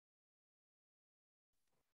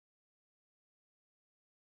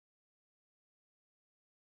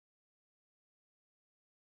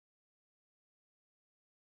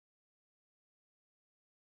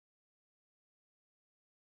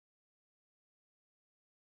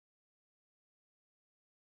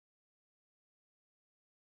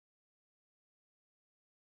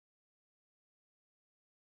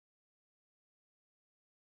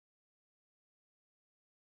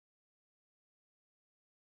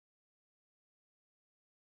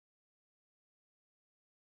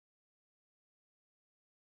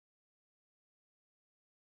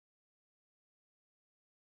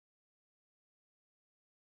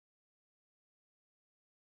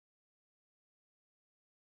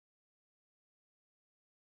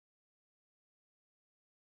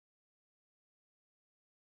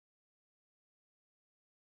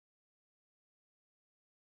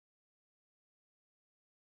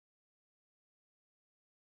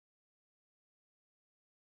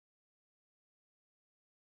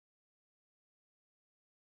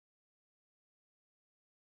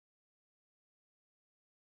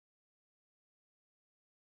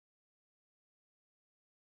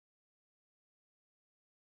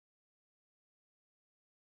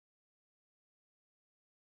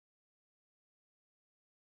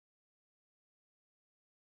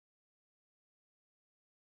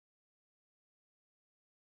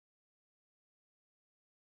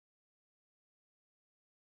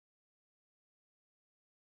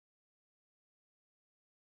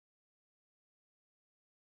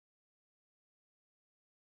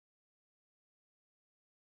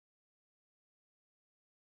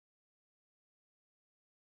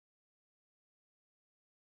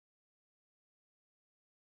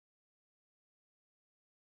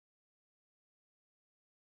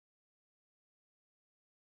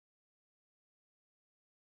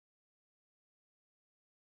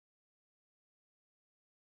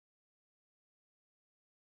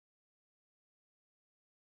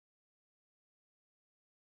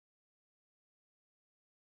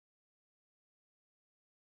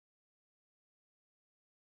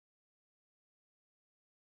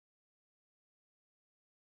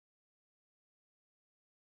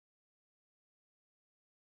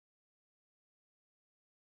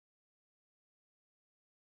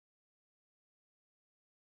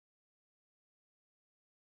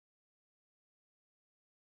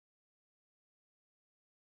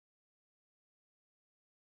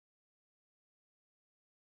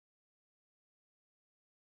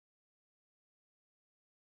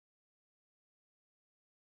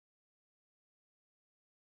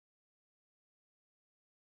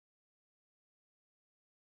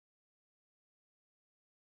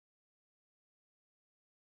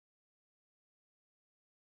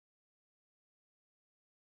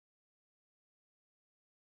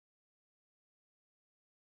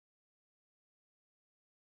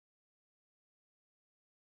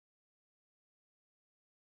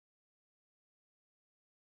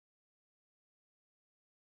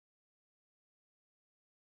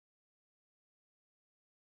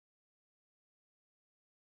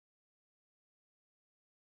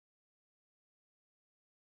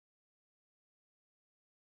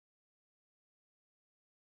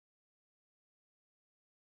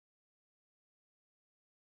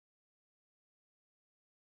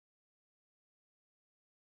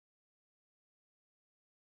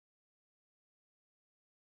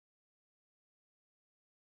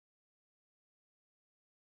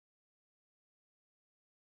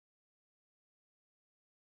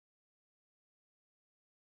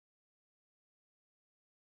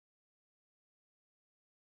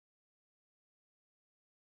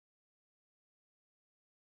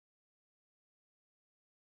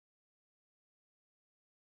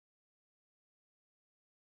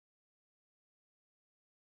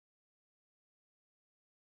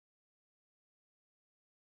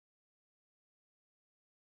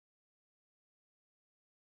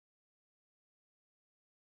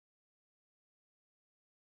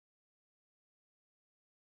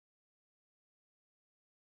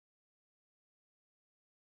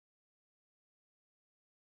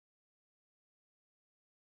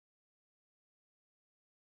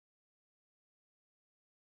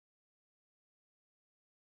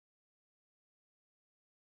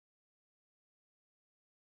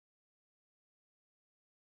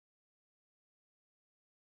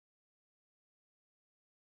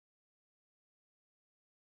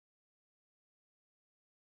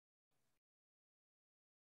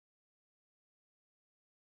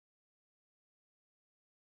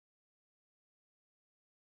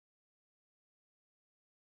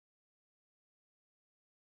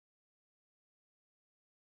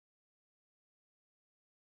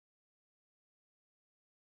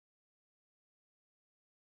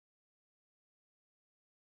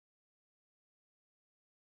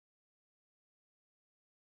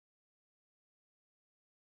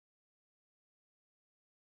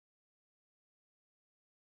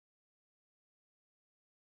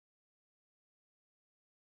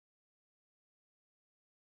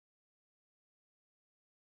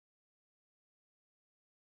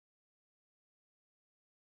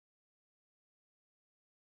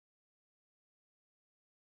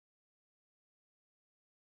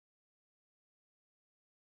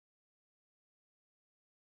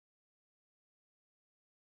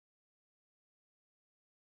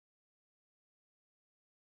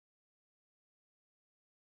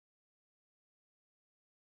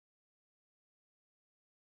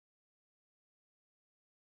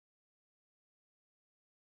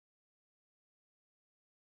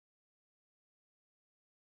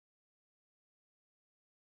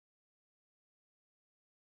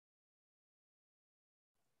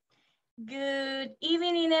Good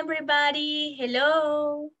evening, everybody.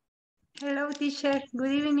 Hello. Hello, teacher.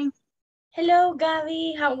 Good evening. Hello,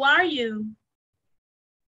 Gabby. How are you?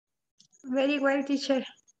 Very well, teacher.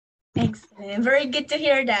 Excellent. Very good to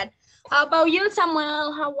hear that. How about you,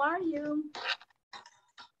 Samuel? How are you?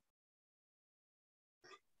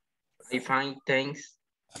 I'm fine, thanks.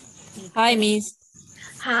 Hi, Miss.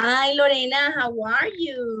 Hi, Lorena. How are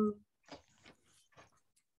you?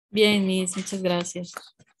 Bien, Miss. Muchas gracias.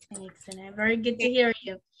 Excellent. Very good to hear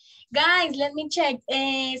you. Guys, let me check.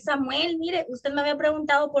 Samuel, mire, usted me había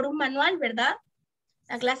preguntado por un manual, ¿verdad?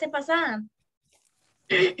 La clase pasada.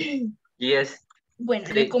 Yes. Bueno,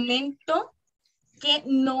 Sí. le comento que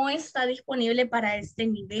no está disponible para este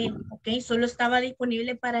nivel, ¿ok? Solo estaba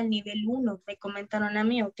disponible para el nivel 1, me comentaron a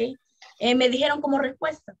mí, ¿ok? Me dijeron como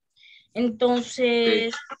respuesta.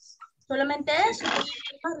 Entonces, solamente eso,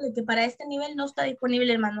 informarle que para este nivel no está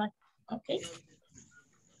disponible el manual, ¿ok?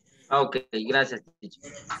 Ok, gracias, teacher.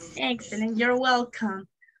 Excellent, you're welcome.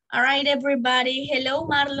 All right, everybody. Hello,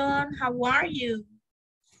 Marlon. How are you?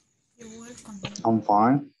 I'm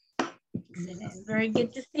fine. Excellent, very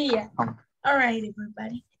good to see you. All right,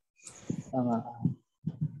 everybody.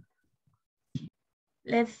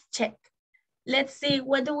 Let's check. Let's see,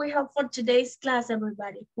 what do we have for today's class,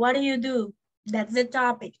 everybody? What do you do? That's the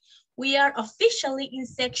topic. We are officially in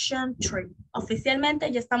section 3. Oficialmente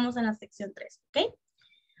ya estamos en la sección 3, okay?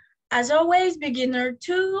 As always, beginner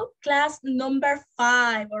 2, class number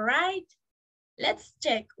 5, all right? Let's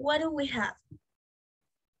check, what do we have?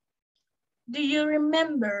 Do you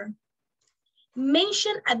remember?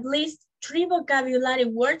 Mention at least 3 vocabulary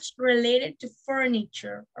words related to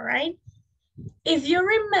furniture, all right? If you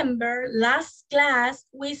remember, last class,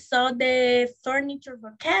 we saw the furniture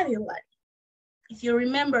vocabulary. If you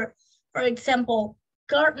remember, for example,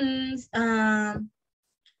 curtains,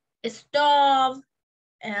 stove,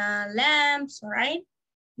 lamps, all right?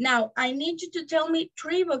 Now, I need you to tell me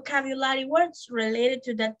 3 vocabulary words related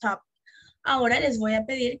to that topic. Ahora les voy a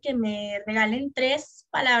pedir que me regalen 3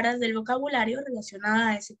 palabras del vocabulario relacionadas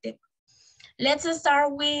a ese tema. Let's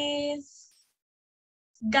start with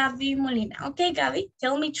Gaby Molina. Ok, Gaby,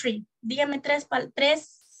 tell me 3. Dígame 3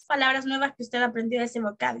 palabras nuevas que usted aprendió de ese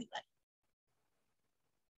vocabulario.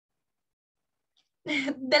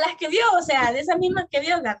 De las que vio, o sea, de esas mismas que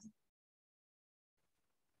vio, Gaby.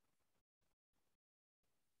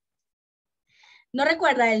 ¿No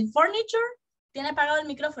recuerda el furniture? Tiene apagado el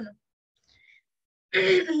micrófono.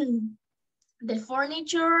 Del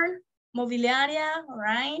furniture, mobiliaria, all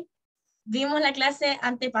right. Vimos la clase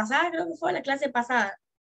antepasada, creo que fue la clase pasada.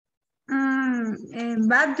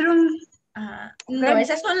 Bathroom. No,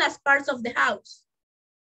 esas son las parts of the house.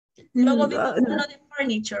 Luego vimos uno de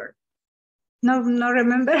furniture. No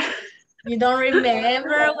remember. You don't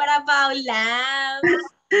remember? What about lamps?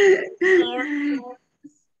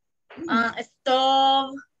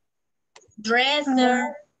 Stove,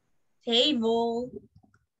 dresser, table.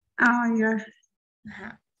 Oh, yeah.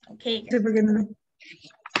 Okay. Sí, porque no.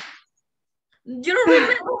 You don't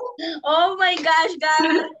remember? Oh my gosh,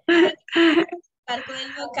 Gaby. Parte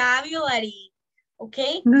del vocabulary.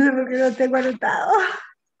 Okay. No sé por qué lo tengo anotado.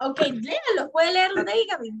 Okay, léalo. ¿Puede leerlo de ahí,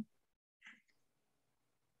 Gaby?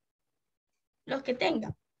 Los que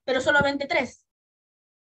tenga. Pero solamente 3.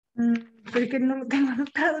 Pero es que no lo tengo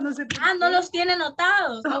anotado, no sé por qué. No los tiene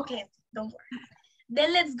anotados. Okay, don't worry.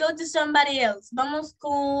 Then let's go to somebody else. Vamos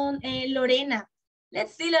con Lorena.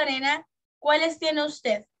 Let's see, Lorena. ¿Cuáles tiene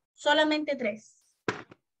usted? Solamente 3.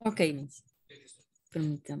 Ok, Miss.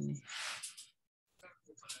 Permítame.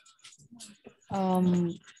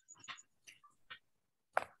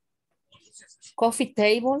 Coffee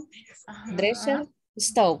table, dresser,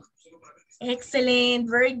 stove. Excellent.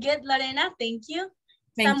 Very good, Lorena. Thank you.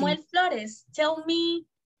 Thank Samuel you. Flores, tell me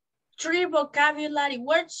 3 vocabulary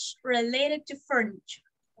words related to furniture.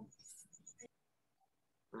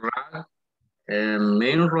 Rug,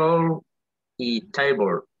 main roll y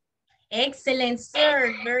table. Excellent,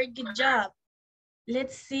 sir. Very good job.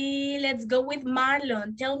 Let's see. Let's go with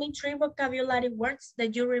Marlon. Tell me 3 vocabulary words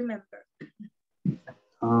that you remember.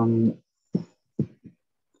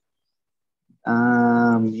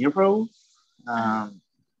 Mirror,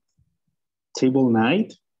 table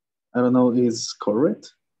night. I don't know, is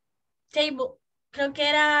correct? Table. Creo que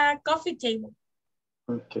era coffee table.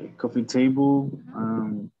 Okay, coffee table,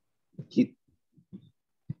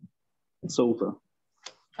 sofa.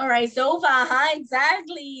 All right, sofa,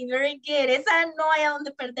 exactly. Very good. Esa no hay a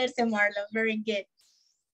donde perderse, Marlon. Very good.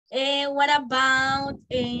 What about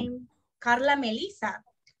Carla Melissa?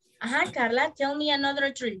 Carla, tell me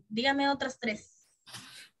another 3. Dígame otras 3.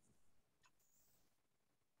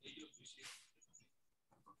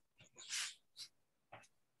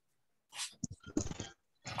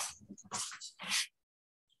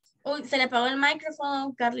 Uy, se le apagó el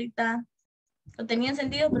micrófono, Carlita. Lo tenía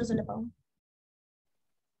encendido, pero se le apagó.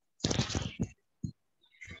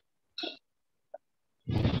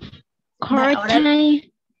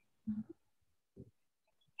 Curtain.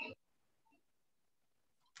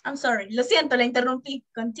 I'm sorry, lo siento, la interrumpí.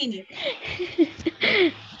 Continue.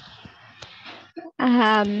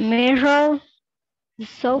 Mirror.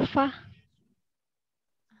 Sofa.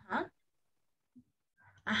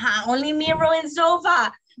 Only mirror and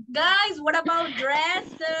sofa. Guys, what about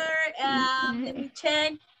dresser? Let me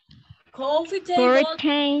check. Coffee table.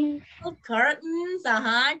 Curtains. Curtains.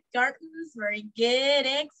 Curtains. Very good.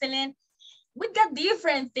 Excellent. We got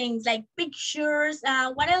different things like pictures.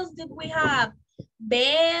 What else did we have?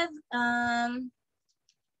 Bed.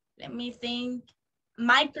 Let me think.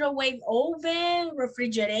 Microwave oven.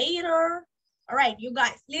 Refrigerator. All right, you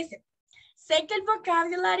guys, listen. Sé que el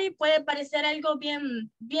vocabulary puede parecer algo bien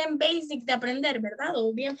basic de aprender, ¿verdad?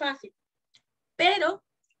 O bien fácil. Pero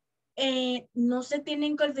no se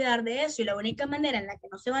tienen que olvidar de eso. Y la única manera en la que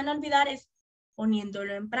no se van a olvidar es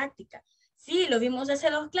poniéndolo en práctica. Sí, lo vimos hace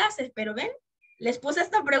 2 clases, pero ven, les puse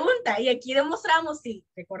esta pregunta y aquí demostramos si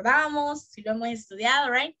recordamos, si lo hemos estudiado,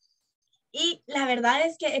 right? Y la verdad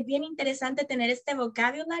es que es bien interesante tener este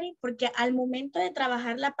vocabulary porque al momento de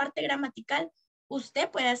trabajar la parte gramatical, usted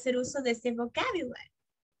puede hacer uso de ese vocabulary.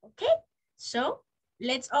 Okay? So,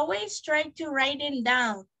 let's always try to write it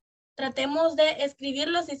down. Tratemos de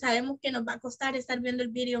escribirlo si sabemos que nos va a costar estar viendo el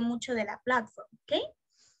video mucho de la plataforma. Okay?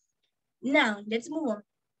 Now, let's move on.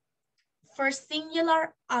 For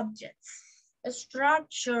singular objects. A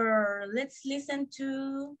structure. Let's listen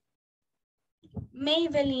to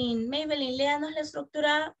Maybelline. Maybelline, léanos la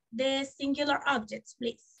estructura de singular objects,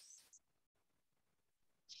 please.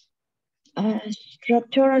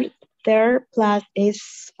 Structure there plus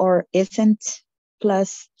is or isn't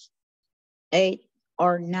plus a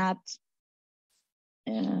or not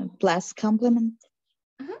plus complement.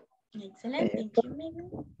 Excellent, thank you,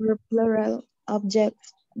 Maybelline. For plural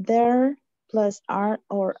objects there plus are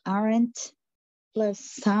or aren't plus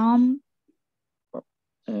some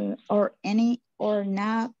or any or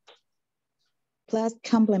not plus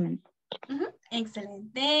complement.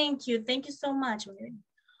 Excellent, thank you so much, Maybelline.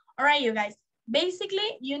 All right, you guys.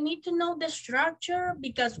 Basically, you need to know the structure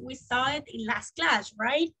because we saw it in last class,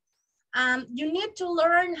 right? You need to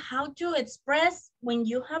learn how to express when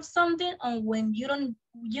you have something and when you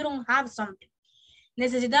don't have something.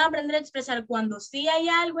 Necesitan aprender a expresar cuando sí hay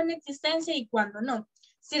algo en existencia y cuando no.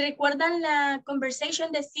 Si recuerdan la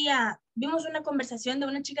conversation decía, vimos una conversación de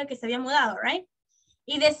una chica que se había mudado, right?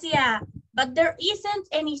 Y decía, but there isn't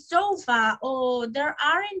any sofa or there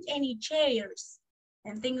aren't any chairs.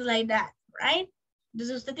 And things like that, right?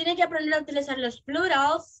 Entonces usted tiene que aprender a utilizar los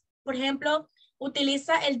plurals. Por ejemplo,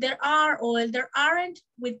 utiliza el there are o el there aren't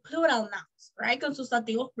with plural nouns, right? Con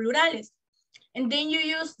sustantivos plurales. And then you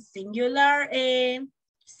use singular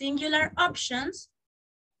options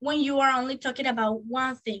when you are only talking about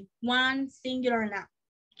one thing, one singular noun,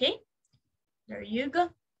 okay? There you go.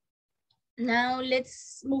 Now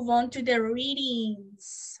let's move on to the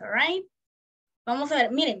readings, all right? Vamos a ver,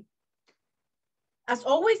 miren. As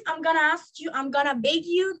always, I'm gonna beg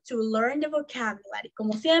you to learn the vocabulary.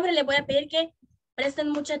 Como siempre, les voy a pedir que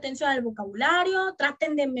presten mucha atención al vocabulario,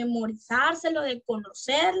 traten de memorizárselo, de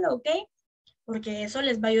conocerlo, ¿ok? Porque eso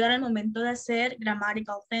les va a ayudar al momento de hacer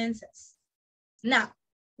grammatical tenses. Now,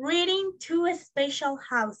 reading to special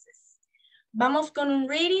houses. Vamos con un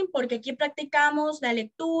reading porque aquí practicamos la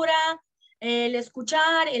lectura, el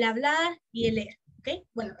escuchar, el hablar y el leer, ¿ok?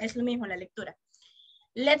 Bueno, es lo mismo la lectura.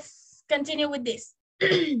 Let's continue with this.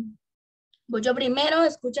 Voy yo primero,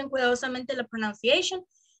 escuchen cuidadosamente la pronunciation.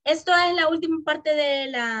 Esto es la última parte de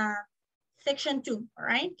la section 2,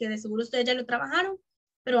 right? Que de seguro ustedes ya lo trabajaron,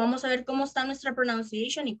 pero vamos a ver cómo está nuestra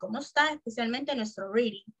pronunciation y cómo está especialmente nuestro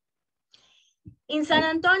reading. In San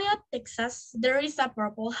Antonio, Texas, there is a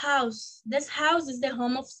purple house. This house is the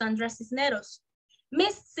home of Sandra Cisneros.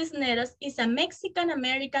 Miss Cisneros is a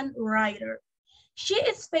Mexican-American writer. She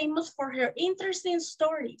is famous for her interesting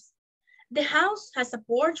stories. The house has a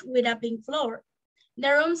porch with a pink floor.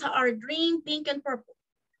 The rooms are green, pink, and purple.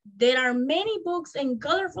 There are many books and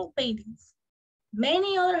colorful paintings.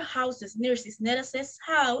 Many other houses near Cisneros'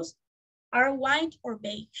 house are white or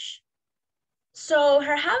beige. So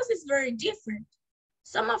her house is very different.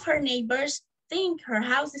 Some of her neighbors think her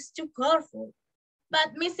house is too colorful,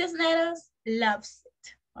 but Miss Cisneros loves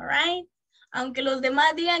it, all right? Aunque los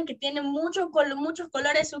demás digan que tiene muchos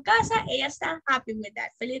colores su casa, ella está happy with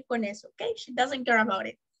that, feliz con eso, okay? She doesn't care about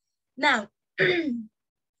it. Now,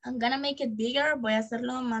 I'm gonna make it bigger. Voy a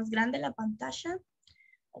hacerlo más grande la pantalla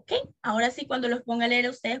Ok, ahora sí cuando los ponga a leer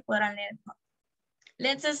ustedes podrán leer.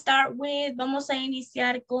 Let's start with, vamos a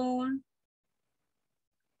iniciar con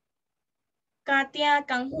Katia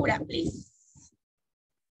Canjura, please.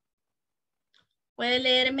 Puede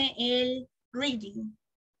leerme el reading.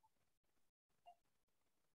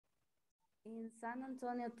 In San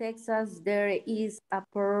Antonio, Texas, there is a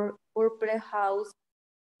purple house.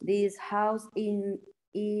 This house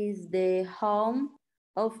is the home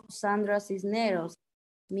of Sandra Cisneros.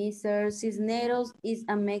 Mr. Cisneros is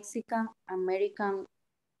a Mexican-American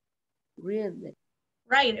writer.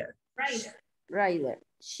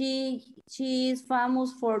 She is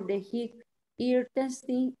famous for the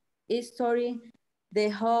interesting story. The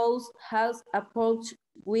house has a porch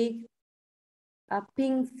with a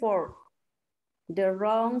pink floor. The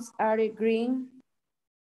rooms are green,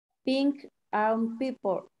 pink, and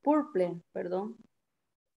purple.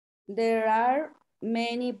 There are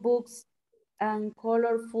many books and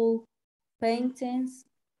colorful paintings.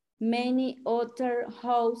 Many other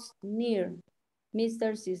houses near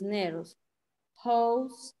Mr. Cisneros'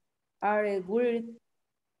 house are white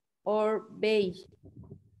or beige,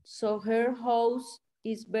 so her house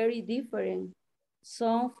is very different.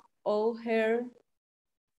 Some of her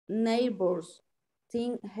neighbors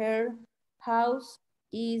think her house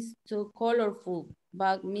is too colorful,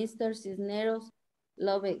 but Mr. Cisneros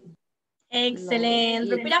loves it. Excellent.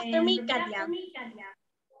 Repeat after me, Katia.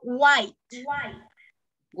 White.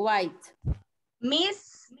 White.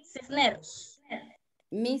 Miss Cisneros.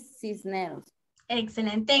 Miss Cisneros.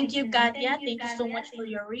 Excellent. Thank you, Katia. Thank you so much for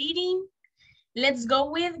your reading. Let's go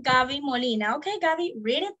with Gaby Molina. Okay, Gaby,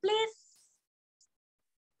 read it, please.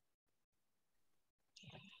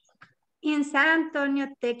 In San Antonio,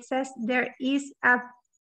 Texas, there is a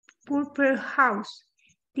purple house.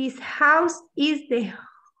 This house is the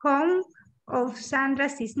home of Sandra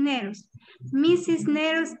Cisneros. Miss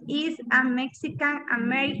Cisneros is a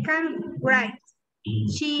Mexican-American writer.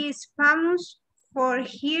 She is famous for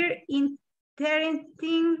her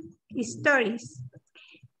interesting stories.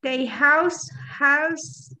 The house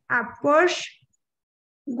has a porch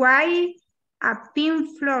with a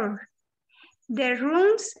pink floor. The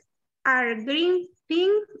rooms are green,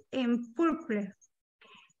 pink, and purple.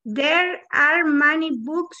 There are many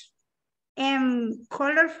books and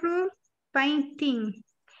colorful paintings.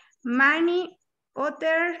 Many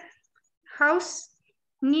other houses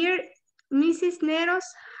near Mrs.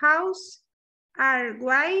 Nero's house are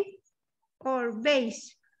white or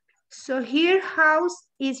beige, so her house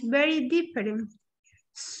is very different.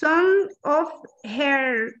 Some of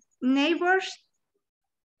her neighbors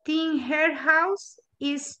think her house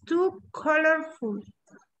is too colorful,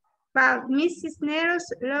 but Mrs. Neros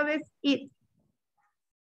loves it.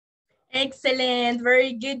 Excellent.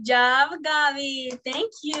 Very good job, Gaby.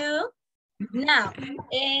 Thank you. Now,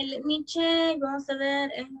 let me check. Vamos a ver.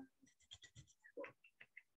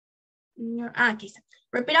 Aquí está.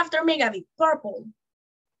 Repeat after me, Gaby. Purple.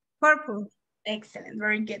 Purple. Excellent.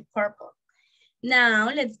 Very good. Purple. Now,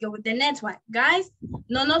 let's go with the next one. Guys,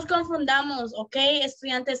 no nos confundamos, ¿ok?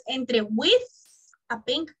 Estudiantes, entre with, a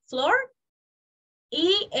pink floor,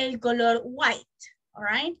 y el color white, all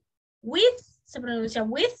right? With, se pronuncia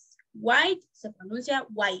with, white, se pronuncia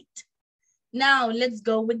white. Now, let's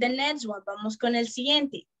go with the next one. Vamos con el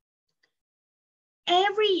siguiente.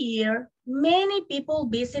 Every year, many people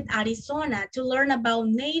visit Arizona to learn about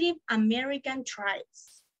Native American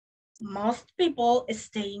tribes. Most people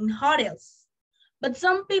stay in hotels, but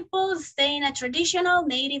some people stay in a traditional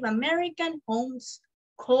Native American homes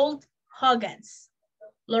called hogans.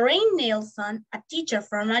 Lorraine Nelson, a teacher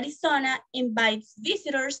from Arizona, invites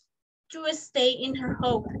visitors to stay in her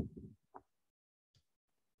hogan.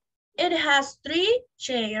 It has 3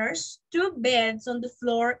 chairs, 2 beds on the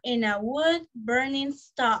floor, and a wood burning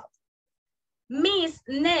stove. Miss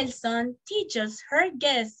Nelson teaches her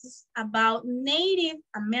guests about Native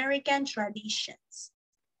American traditions.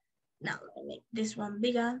 Now, let me make this one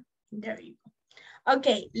bigger. There you go.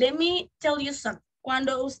 Okay, let me tell you something.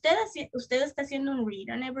 Cuando usted está haciendo un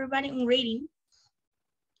reading, everybody, un reading,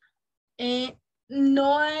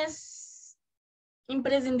 no es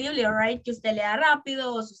imprescindible, right, que usted lea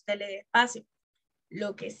rápido o si usted lee despacio.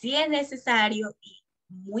 Lo que sí es necesario y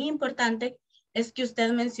muy importante es que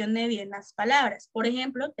usted mencione bien las palabras. Por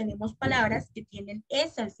ejemplo, tenemos palabras que tienen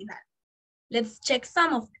S al final. Let's check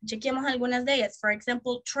some of them. Chequemos algunas de ellas. For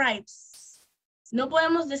example, tribes. No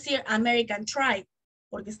podemos decir American tribe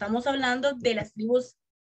porque estamos hablando de las tribus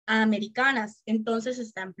americanas. Entonces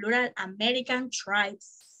está en plural, American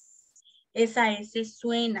tribes. Esa S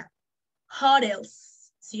suena.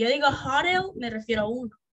 Hotels. Si yo digo hotel, me refiero a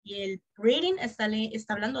uno. Y el reading está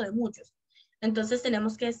hablando de muchos. Entonces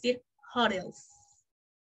tenemos que decir hotels.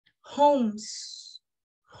 Homes,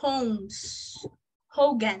 homes,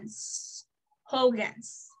 hogans,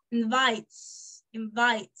 hogans, invites,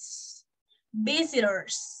 invites,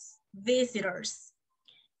 visitors, visitors.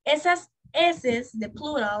 Esas S's de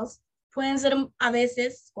plurals pueden ser a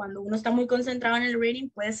veces, cuando uno está muy concentrado en el reading,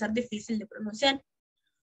 puede ser difícil de pronunciar.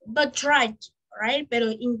 But try, right?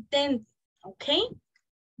 Pero intente, okay?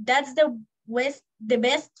 That's the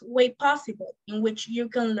best way possible in which you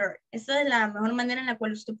can learn. Esa es la mejor manera en la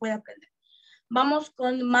cual usted puede aprender. Vamos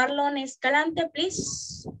con Marlon Escalante,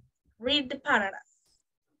 please. Read the paragraph.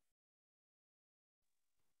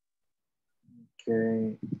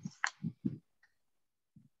 Okay.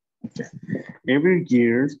 Every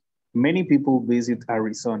year, many people visit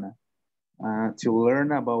Arizona to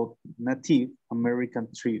learn about Native American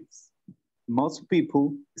tribes. Most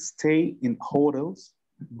people stay in hotels,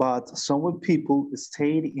 but some people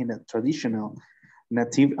stayed in a traditional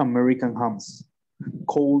Native American homes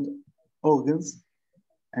called Ogans.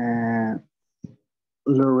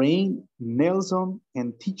 Lorraine Nelson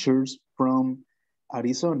and teachers from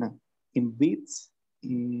Arizona invite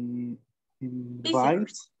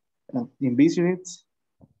visitors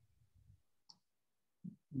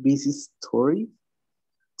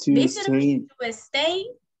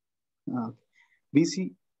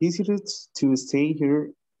to stay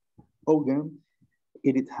here. Ogan,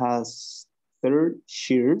 it has 3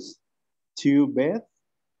 chairs, 2 beds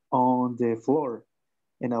on the floor,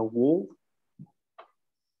 and a wood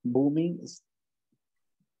burning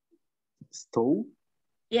stove.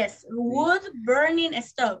 Yes, wood burning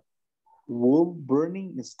stove. Wood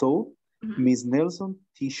burning stove. Miss Nelson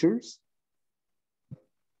teaches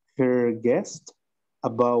her guests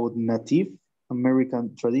about Native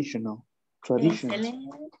American traditions. Excellent,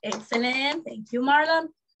 excellent. Thank you, Marlon.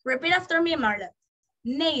 Repeat after me, Marlon.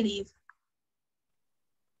 Native.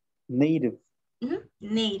 Native.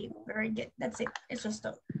 Native, very good. That's it. Eso es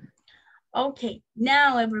todo. Okay,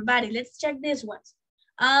 now everybody, let's check this one.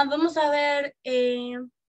 Vamos a ver,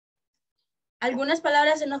 algunas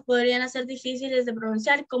palabras se nos podrían hacer difíciles de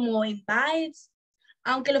pronunciar, como invites,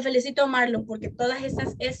 aunque lo felicito, Marlon, porque todas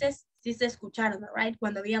esas S sí se escucharon, right?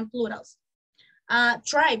 Cuando habían plurals.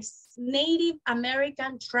 Tribes, Native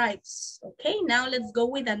American tribes. Okay, now let's go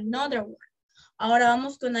with another one. Ahora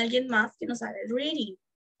vamos con alguien más que nos haga el reading.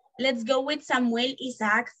 Let's go with Samuel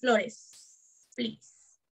Isaac Flores, please.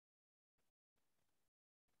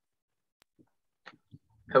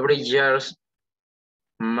 Every year,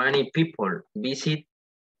 many people visit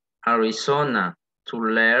Arizona to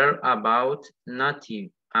learn about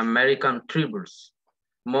Native American tribes.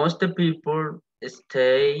 Most people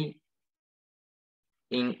stay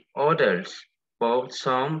in hotels, but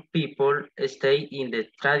some people stay in the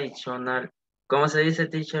traditional, ¿cómo se dice,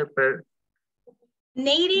 teacher?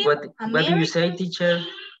 Native what do you say, teacher?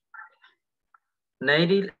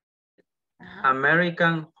 Native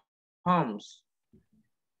American homes.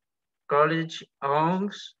 College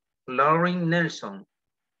homes. Lauren Nelson,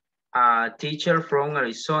 a teacher from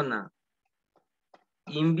Arizona,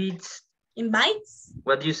 invites.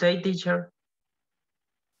 What do you say, teacher?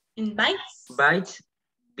 Invites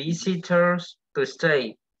visitors to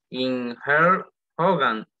stay in her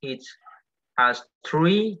Hogan. It has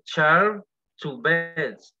 3 chairs, 2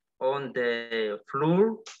 beds on the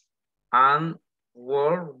floor, and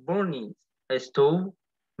wood burning stove.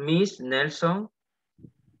 Miss Nelson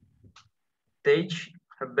teach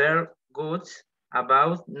her goods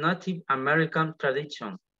about Native American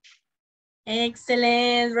tradition.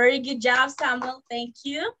 Excellent. Very good job, Samuel. Thank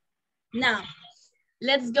you. Now,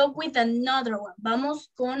 let's go with another one. Vamos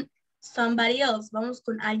con somebody else. Vamos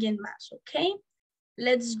con alguien más, okay?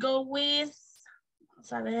 Let's go with,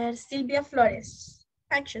 vamos a ver, Silvia Flores.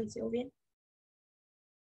 Action, Silvia.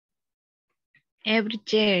 Every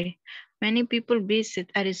year, many people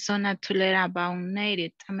visit Arizona to learn about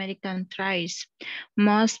Native American tribes.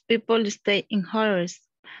 Most people stay in hotels,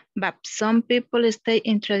 but some people stay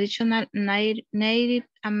in traditional Native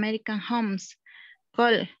American homes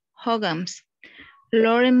called hogans.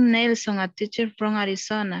 Lauren Nelson, a teacher from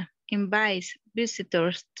Arizona, invites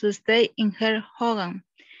visitors to stay in her hogan.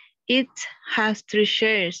 It has 3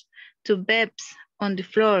 chairs, 2 beds on the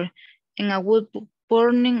floor, and a wood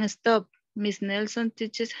burning stove. Miss Nelson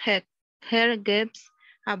teaches her guests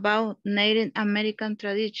about Native American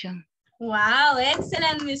tradition. Wow,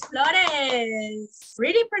 excellent, Miss Flores.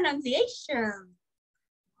 Pretty pronunciation.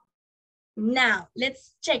 Now,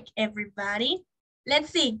 let's check everybody.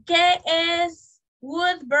 Let's see, ¿qué es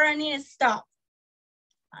wood burning stove?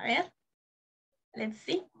 A ver, let's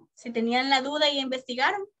see. Si tenían la duda y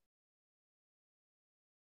investigaron.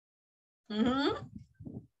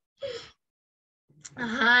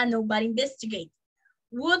 Ajá, nobody investigate.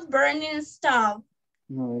 Wood burning stove.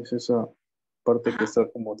 No, es esa parte que está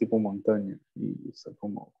como tipo montaña y está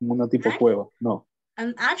como una tipo cueva. No.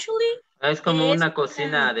 And actually, Es como una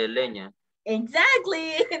cocina de leña.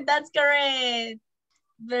 Exactly, that's correct.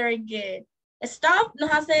 Very good. Stop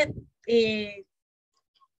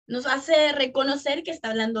nos hace reconocer que está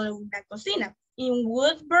hablando de una cocina. In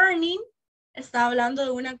wood burning está hablando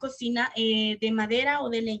de una cocina de madera o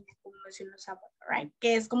de leña, como decimos ahora, right?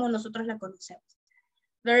 Que es como nosotros la conocemos.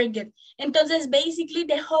 Very good. Entonces, basically,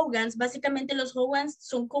 the Hogans, básicamente los Hogans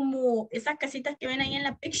son como esas casitas que ven ahí en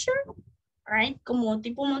la picture, right? Como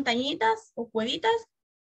tipo montañitas o cuevitas.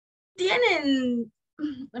 Tienen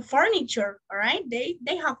furniture, all right? They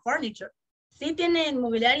have furniture. Sí tienen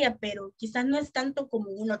mobiliaria, pero quizás no es tanto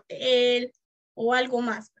como un hotel o algo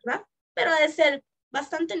más, ¿verdad? Pero ha de ser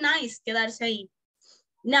bastante nice quedarse ahí.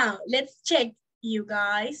 Now, let's check, you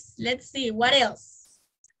guys. Let's see, what else?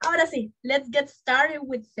 Ahora sí, let's get started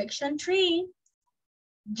with section 3.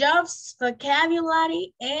 Jobs,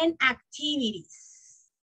 vocabulary, and activities.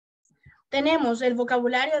 Tenemos el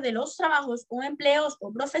vocabulario de los trabajos o empleos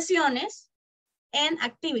o profesiones and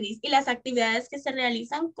activities y las actividades que se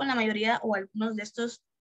realizan con la mayoría o algunos de estos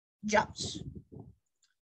jobs.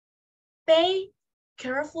 Pay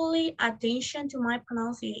carefully attention to my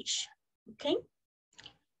pronunciation, okay?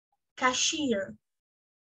 Cashier,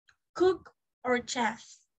 cook or chef,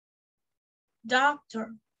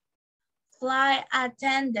 doctor, flight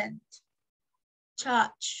attendant,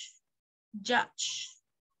 judge,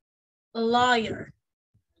 lawyer,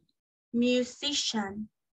 musician,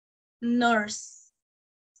 nurse,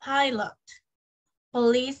 pilot,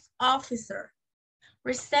 police officer,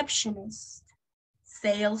 receptionist,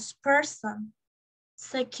 salesperson,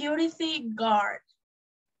 security guard.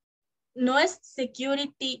 No es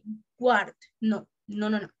security guard, no,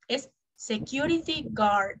 es security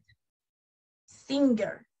guard,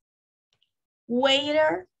 singer,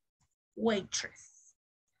 waiter, waitress.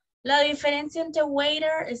 La diferencia entre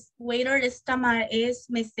waiter es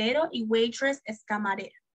mesero y waitress es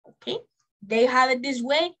camarera, ¿ok? They have it this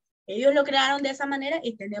way. Ellos lo crearon de esa manera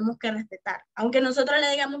y tenemos que respetar. Aunque nosotros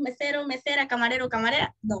le digamos mesero, mesera, camarero,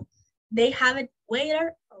 camarera, no. They have it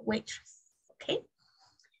waiter or waitress, ¿ok?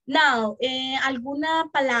 Now, ¿alguna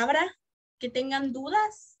palabra que tengan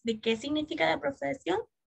dudas de qué significa la profesión?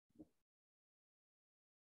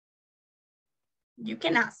 You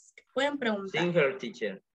can ask. Pueden preguntar. Singer,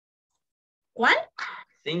 teacher. ¿Cuál?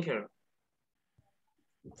 Singer.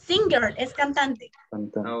 Singer es cantante.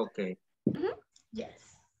 Okay.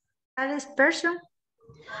 Yes. Salesperson.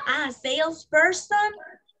 Salesperson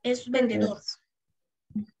es vendedor. Yes.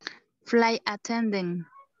 Flight attendant.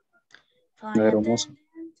 Aeromoza.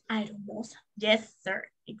 Aeromoza. Yes,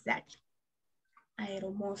 sir. Exactly.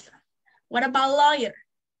 Aeromoza. What about lawyer?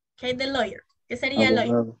 Okay, the lawyer. ¿Qué sería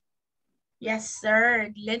lawyer? Abogado. Yes,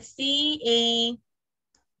 sir. Let's see.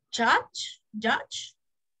 Judge.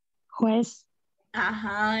 Juez.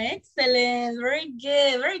 Excellent. Very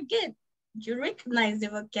good. Very good. You recognize the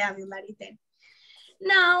vocabulary then.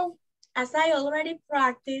 Now, as I already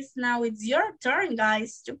practiced, now it's your turn,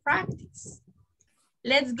 guys, to practice.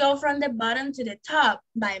 Let's go from the bottom to the top.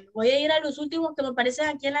 Vale, voy a ir a los últimos que me aparecen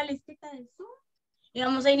aquí en la listita del Zoom y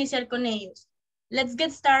vamos a iniciar con ellos. Let's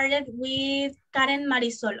get started with Karen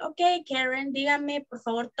Marisol. Ok, Karen, dígame, por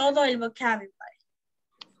favor, todo el vocabulary.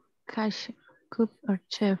 Cashier, cook or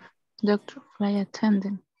chef, doctor, flight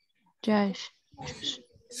attendant, judge.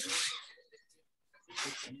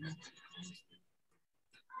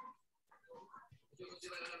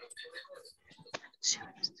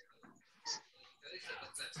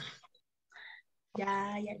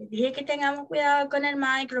 Ya les dije que tengamos cuidado con el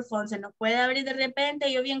micrófono, se nos puede abrir de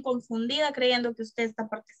repente, yo bien confundida creyendo que usted está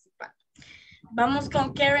participando. Vamos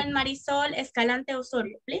con Karen Marisol Escalante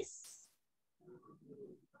Osorio, please.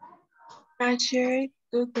 Cashier,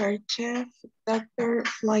 cook or chef, doctor,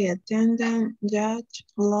 flight attendant, judge,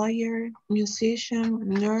 lawyer, musician,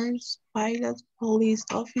 nurse, pilot, police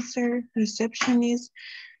officer, receptionist,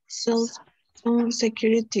 salesperson,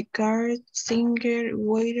 security guard, singer,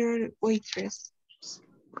 waiter, waitress.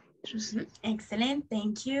 Excellent,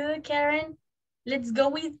 thank you, Karen. Let's go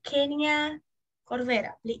with Kenya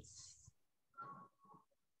Cordera, please.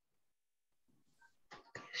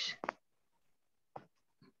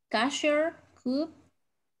 Cashier, cook,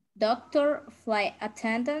 doctor, flight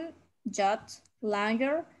attendant, judge,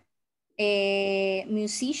 lawyer,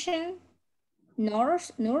 musician,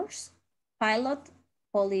 nurse, pilot,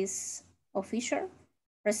 police officer,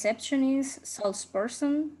 receptionist,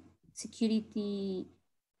 salesperson, security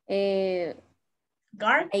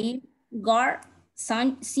guard, guard,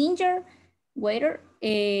 singer, waiter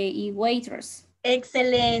y waitress.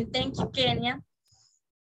 Excellent. Thank you, Kenya.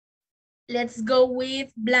 Let's go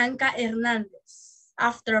with Blanca Hernández.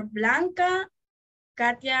 After Blanca,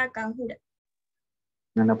 Katia Canjura.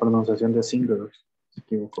 En la pronunciación de singers se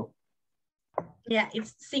equivocó. Yeah,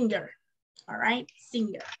 it's singer. All right,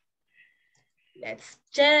 singer. Let's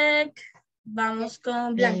check. Vamos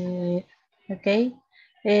con Blanca. Okay.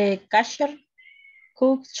 Cashier,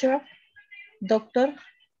 cook, chef, doctor,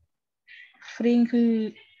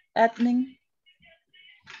 friendly admin,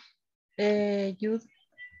 youth,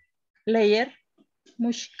 layer,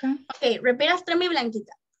 musician. Okay, repeat after me,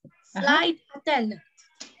 Blanquita. Flight attendant.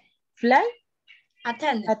 Fly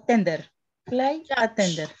Attendant. attender. Fly Judge.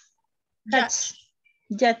 attender. Judge.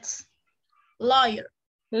 Judge. Lawyer.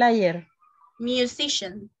 Liar.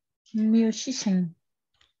 Musician. Musician.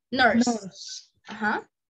 Nurse. Nurse.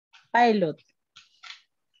 Pilot.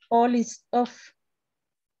 Police Officer.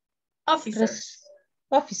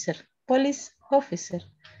 Officer. Police officer.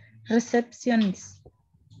 Receptionist.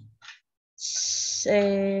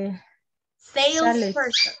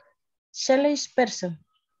 Salesperson. Salesperson.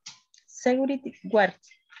 Security guard.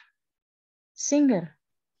 Singer.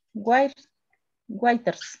 Waiters.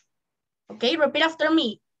 Okay, repeat after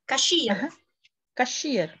me. Cashier.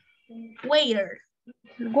 Cashier. Waiter.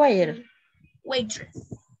 Waiter.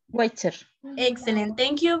 Waitress. Waiter. Excellent.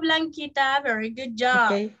 Thank you, Blanquita. Very good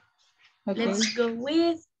job. Okay. Let's go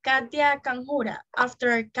with Katia Canjura.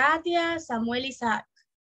 After Katia, Samuel Isaac.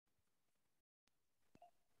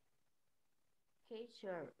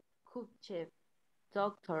 Cashier, cook, chef,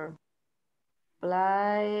 doctor,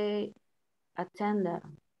 flight attendant.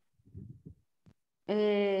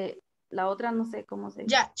 La otra no sé cómo se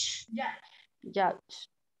dice. Judge. Judge.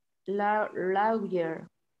 Lawyer.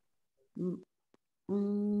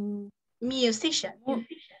 Musician.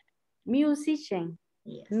 Musician.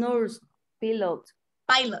 Yes. Nurse. Pilot.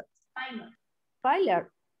 Pilot.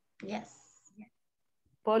 Yes.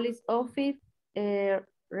 Police office.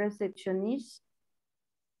 Receptionist.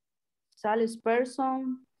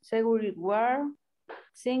 Salesperson. Security guard.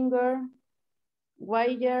 Singer.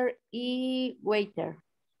 Waiter y waiter.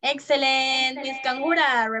 Excellent. Miss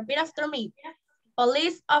Canjura, repeat after me.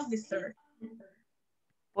 Police officer.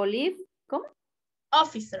 Police, ¿cómo?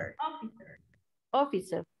 Officer.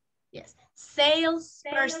 Officer. Yes.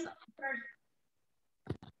 Salesperson.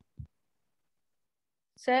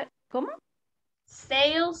 ¿Cómo?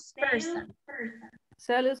 Salesperson.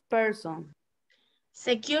 Salesperson.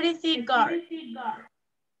 Security guard.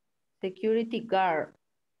 Security guard.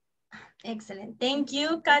 Excellent. Thank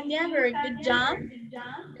you, Katia. Very good job.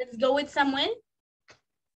 Let's go with Samuel.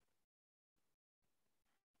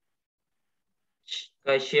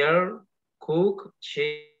 Cashier, cook,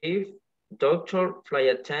 chef, doctor, flight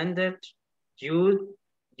attendant, youth,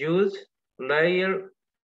 layer,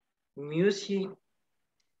 musician.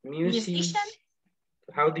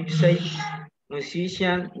 How do you say?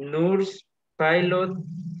 Musician, nurse, pilot,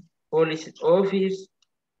 police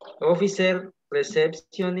officer,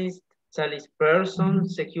 receptionist, salesperson,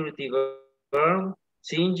 security guard,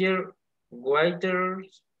 singer,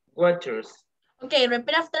 waiters. Okay,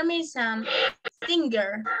 repeat after me, Sam.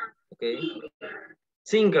 Singer. Okay.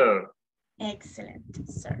 Singer. Excellent,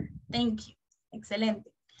 sir. Thank you. Excellent.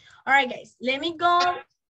 All right, guys. Let me go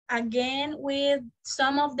again with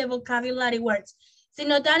some of the vocabulary words. Si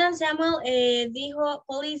notaron, Samuel dijo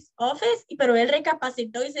police office, pero él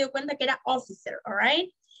recapacitó y se dio cuenta que era officer, all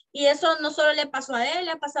right? Y eso no solo le pasó a él,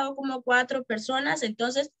 le ha pasado como 4 personas.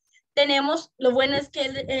 Entonces, lo bueno es que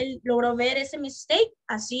él logró ver ese mistake.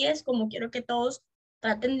 Así es como quiero que todos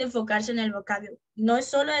traten de enfocarse en el vocabulario. No es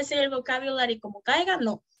solo decir el vocabulario como caiga,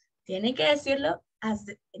 no. Tienen que decirlo as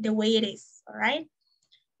the way it is, all right?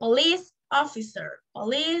 Police officer,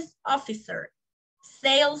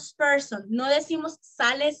 salesperson. No decimos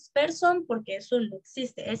salesperson porque eso no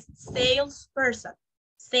existe, es salesperson.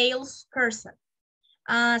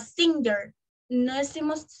 Singer, no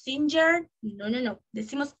decimos singer, no,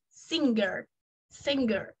 decimos singer.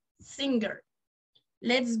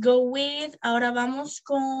 Let's go with, ahora vamos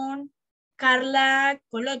con Carla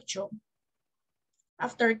Colocho.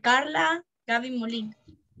 After Carla, Gaby Molina.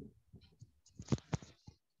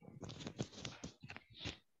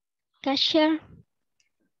 Cashier,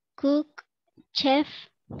 cook, chef,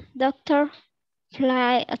 doctor,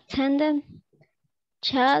 flight attendant,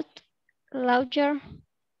 child, lawyer,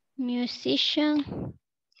 musician,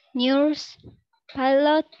 nurse,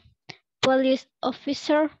 pilot, police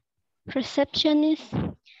officer, receptionist,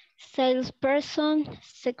 salesperson,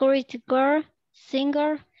 security guard,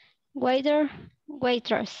 singer, waiter,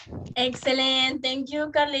 waitress. Excellent. Thank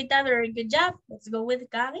you, Carlita. Very good job. Let's go with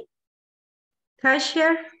Gaby.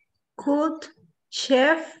 Cashier, cook,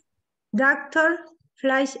 chef, doctor,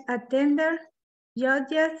 flight attendant,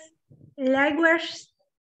 judges, lawyers,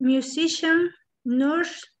 musician,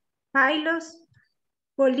 nurse, pilot,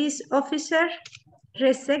 police officer,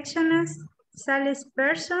 receptionist,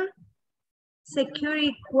 salesperson,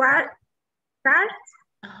 security guard,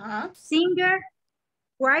 singer,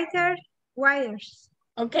 writer, wires.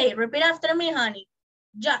 Okay, repeat after me, honey.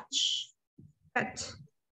 Judge.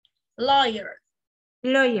 Lawyer.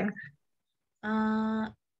 Lawyer.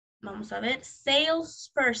 Vamos a ver.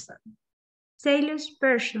 Salesperson.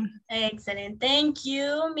 Salesperson. Excellent. Thank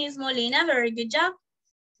you, Miss Molina. Very good job.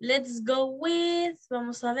 Let's go with,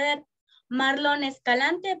 vamos a ver, Marlon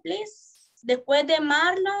Escalante, please. Después de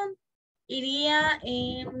Marlon, iría,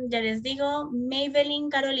 ya les digo, Maybelline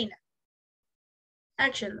Carolina.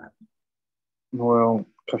 Action, Marlon. Well,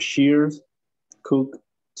 cashiers, cook,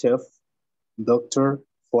 chef, doctor,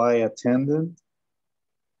 flight attendant,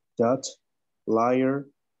 judge, lawyer,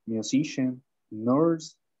 musician,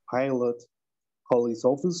 nurse, pilot, police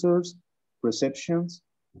officers, receptions,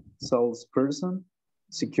 salesperson,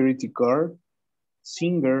 security guard,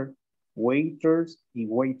 singer, waiters, y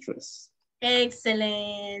waitress.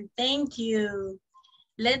 Excellent. Thank you.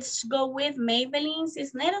 Let's go with Maybelline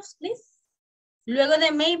Cisneros, please. Luego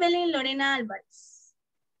de Maybelline, Lorena Álvarez.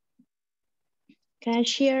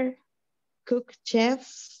 Cashier, cook, chef,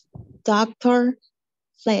 doctor,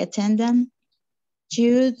 flight attendant,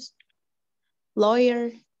 judge,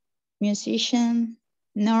 lawyer, musician,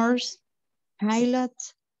 nurse, pilot,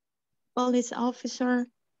 police officer,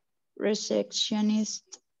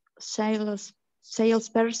 receptionist,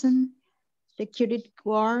 salesperson, security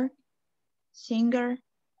guard, singer,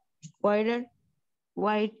 waiter,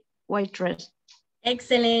 waitress.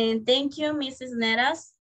 Excellent. Thank you, Mrs.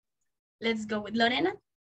 Neras. Let's go with Lorena.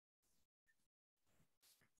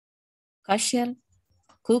 Cashier,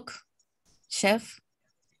 cook, chef,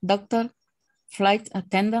 doctor, flight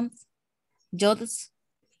attendant, judge,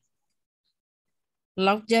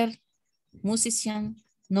 lawyer, musician,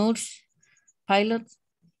 nurse, pilot,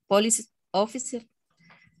 police officer,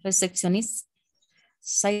 receptionist,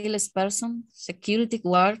 salesperson, security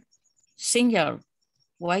guard, singer,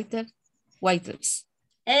 waiter, waitress.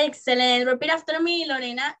 Excellent. Repeat after me,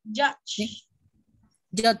 Lorena. Judge.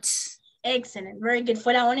 Judge. Excellent. Very good.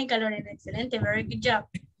 Fue la única, Lorena. Excelente. Very good job.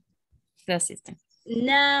 Gracias.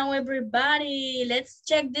 Now, everybody, let's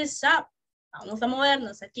check this up. Vamos a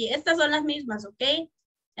movernos aquí. Estas son las mismas, ¿ok?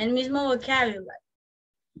 El mismo vocabulary.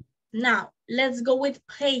 Now, let's go with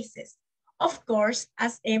places. Of course,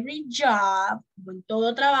 as every job,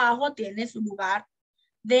 todo trabajo tiene su lugar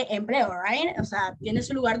de empleo, right? O sea, tiene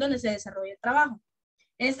su lugar donde se desarrolla el trabajo.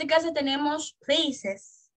 En este caso tenemos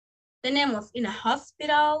places. Tenemos in a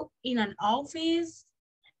hospital, in an office,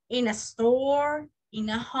 in a store, in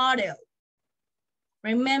a hotel.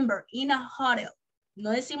 Remember, in a hotel.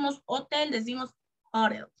 No decimos hotel, decimos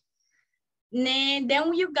hotel.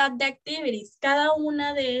 Then you got the activities. Cada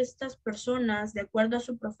una de estas personas, de acuerdo a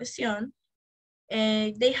su profesión,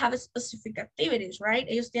 they have specific activities, right?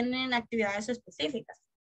 Ellos tienen actividades específicas.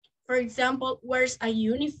 For example, wears a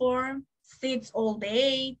uniform, sits all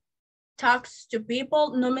day, talks to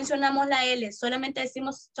people. No mencionamos la L, solamente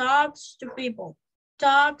decimos talks to people.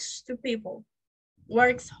 Talks to people.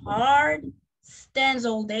 Works hard, stands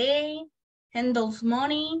all day, handles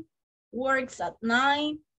money, works at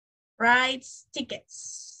night, writes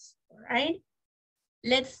tickets. All right?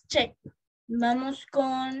 Let's check.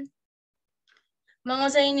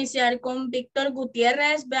 Vamos a iniciar con Víctor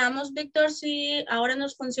Gutiérrez. Veamos, Víctor, si ahora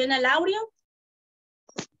nos funciona el audio.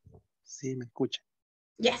 Sí, me escucha.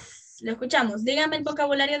 Yes, lo escuchamos. Dígame el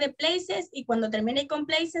vocabulario de places y cuando termine con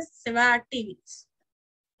places se va a activities.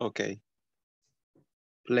 Ok.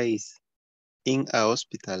 Place. In a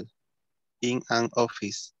hospital. In an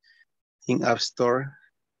office. In a store.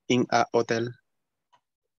 In a hotel.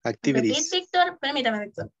 Activities. Repeat, Víctor. Permítame,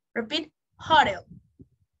 Víctor. Repeat, hotel.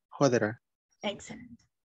 Hotel. Excellent.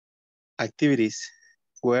 Activities.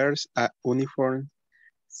 Wears a uniform.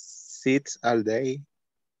 Sits all day.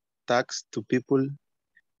 Talks to people.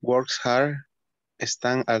 Works hard.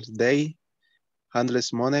 Stands all day.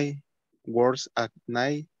 Handles money. Works at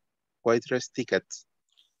night. Waitress tickets.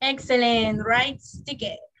 Excellent. Writes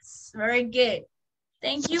tickets. Very good.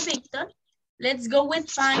 Thank you, Victor. Let's go with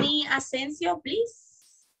Fanny Asensio, please.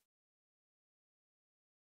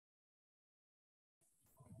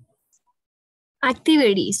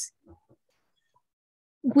 Activities.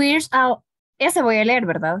 Wears out. Ese voy a leer,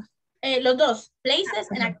 ¿verdad? Los dos. Places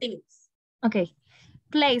and activities. Ok.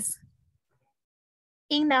 Place.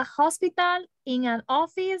 In a hospital, in an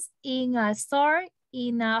office, in a store,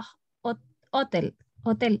 in a hotel.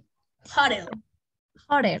 Hotel.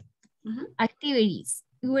 Activities.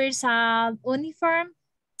 Wears a uniform,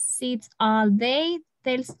 sits all day,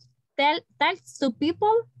 tells to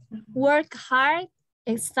people, work hard,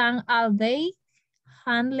 stand all day,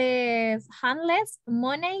 handles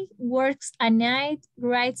money, works at night,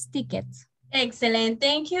 writes tickets. Excellent.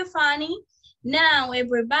 Thank you, Fanny. Now,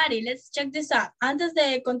 everybody, let's check this out. Antes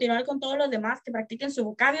de continuar con todos los demás que practiquen su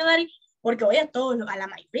vocabulary, porque hoy a la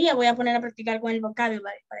mayoría voy a poner a practicar con el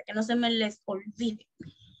vocabulary para que no se me les olvide.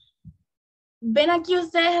 Ven aquí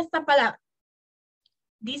ustedes esta palabra.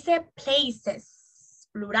 Dice places,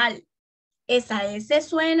 plural. Esa S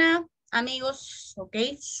suena, amigos, ok,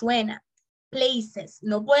 suena. Places.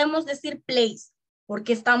 No podemos decir place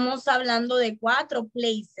porque estamos hablando de 4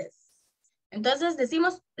 places. Entonces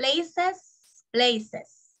decimos places.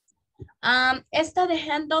 Esta de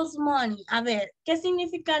handles money. A ver, ¿qué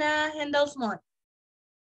significará handles money?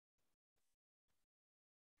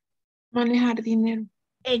 Manejar dinero.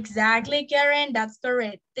 Exactly, Karen. That's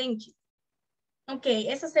correct. Thank you. Ok,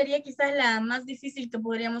 esa sería quizás la más difícil que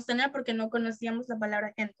podríamos tener porque no conocíamos la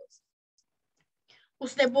palabra handles.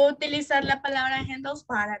 Usted puede utilizar la palabra handles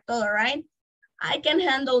para todo, right? I can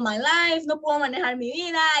handle my life, no puedo manejar mi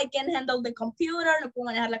vida. I can handle the computer, no puedo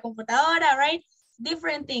manejar la computadora, right?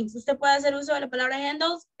 Different things. Usted puede hacer uso de la palabra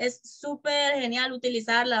handles. Es súper genial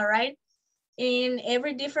utilizarla, right? In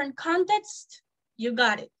every different context, you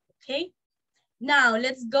got it, okay? Now,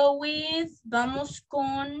 let's go with, vamos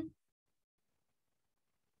con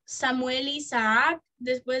Samuel Isaac.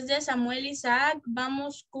 Después de Samuel Isaac,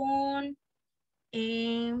 vamos con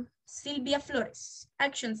Silvia Flores.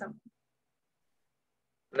 Action, Samuel.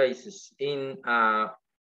 Places. In a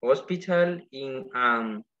hospital, in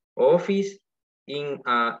an office, in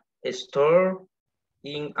a store,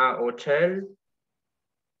 in a hotel.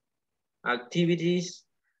 Activities,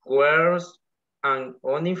 wears an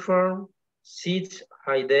uniform, sits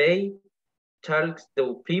all day, talks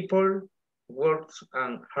to people, works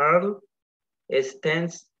and hard,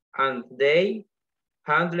 stands and day,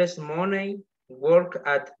 handles money, work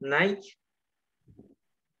at night,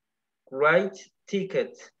 writes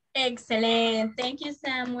tickets. Excellent. Thank you,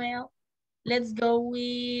 Samuel. Let's go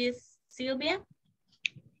with Sylvia.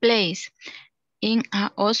 Place. In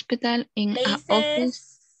a hospital, in a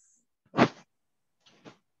office.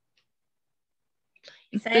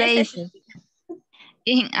 Places.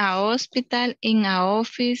 In a hospital, in a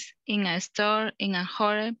office, in a store, in a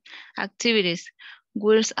hotel. Activities.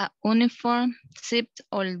 Wears a uniform, sits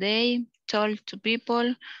all day, talk to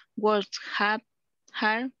people, works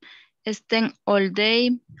hard, spend all day,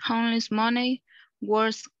 handles money,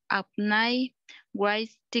 works at night,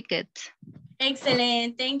 writes tickets.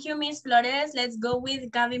 Excellent. Thank you, Miss Flores. Let's go with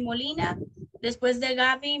Gaby Molina. Después de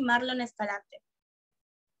Gaby, Marlon Escalante.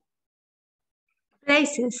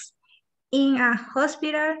 Places. In a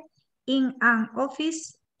hospital, in an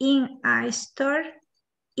office, in a store,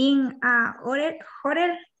 in a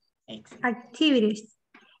hotel. Activities.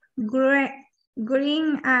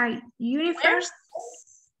 Green a uniform.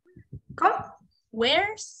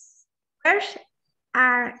 Wears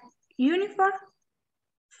a uniform.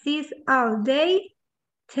 Sits all day.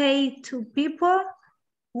 Take to people.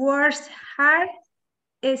 Works hard.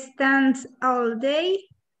 Stands all day.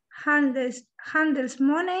 Handles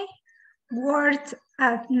money. Works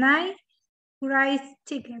at night. Writes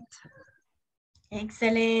tickets.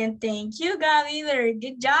 Excellent. Thank you, Gaby. Very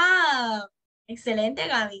good job. Excelente,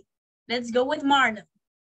 Gaby. Let's go with Marlon.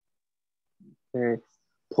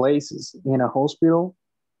 Places. In a hospital,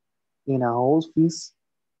 in a office,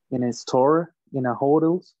 in a store, in a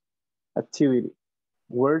hotel. Activity.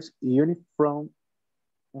 Wears uniform.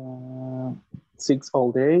 Sits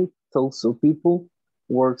all day. Talks to people.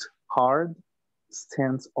 Works hard.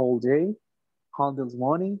 Stands all day. Handles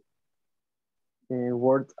money.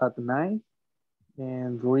 Works at night.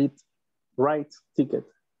 And writes ticket.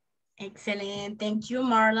 Excellent. Thank you,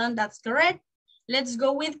 Marlon. That's correct. Let's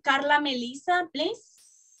go with Carla Melissa,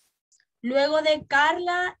 please. Luego de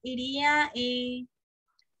Carla iría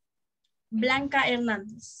Blanca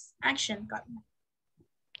Hernández. Action, Carla.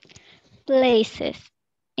 Places.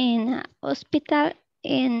 In a hospital,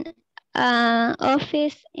 in an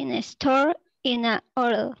office, in a store, in a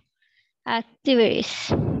hotel.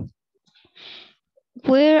 Activities.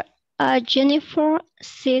 Wear a uniform,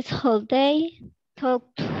 sit all day, talk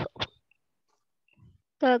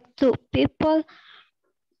to people,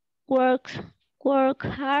 work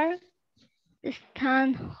hard,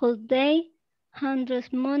 stand all day,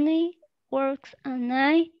 handles money, works at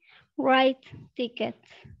night, Write ticket.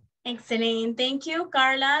 Excellent. Thank you,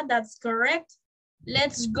 Carla. That's correct.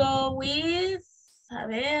 Let's go with, a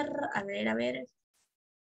ver.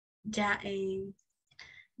 Ya,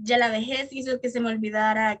 ya la vejez hizo que se me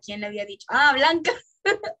olvidara a quién le había dicho. Ah, Blanca.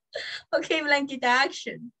 Okay, Blanquita,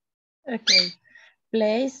 action. Okay.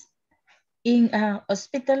 Place in a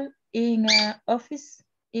hospital, in a office,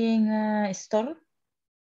 in a store,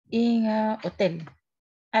 in a hotel.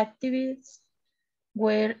 Activities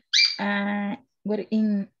were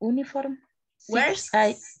in uniform. Where's?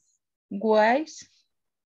 Wives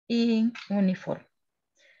in uniform.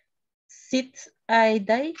 Sit I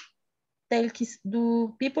day, tells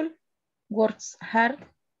do people, works hard,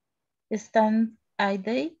 stand I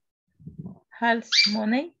day, has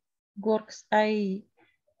money, works I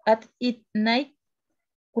at it night,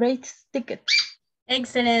 great ticket.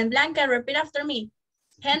 Excellent. Blanca, repeat after me.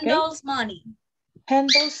 Handles money.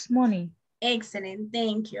 Handles money. Excellent.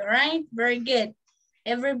 Thank you. All right. Very good.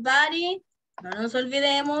 Everybody, no nos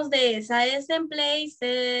olvidemos de esa es en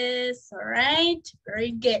places. All right.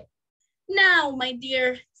 Very good. Now, my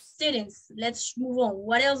dear students, let's move on.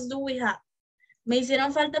 What else do we have? Me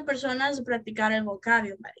hicieron falta personas practicar el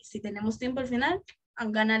vocabulario. Si tenemos tiempo al final,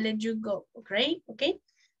 I'm gonna let you go, okay? Okay?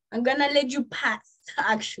 I'm gonna let you pass,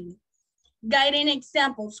 actually. Guiding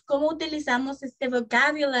examples. ¿Cómo utilizamos este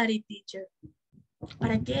vocabulary, teacher?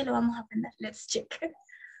 ¿Para qué lo vamos a aprender? Let's check.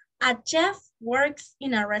 A chef works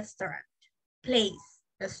in a restaurant. Place.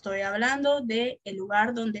 Estoy hablando de el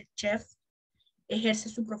lugar donde el chef ejerce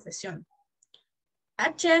su profesión.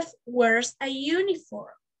 A chef wears a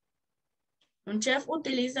uniform. Un chef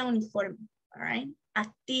utiliza uniforme. All right.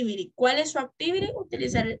 Activity. ¿Cuál es su activity?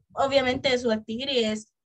 Utilizar, obviamente su activity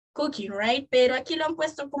es cooking, right? Pero aquí lo han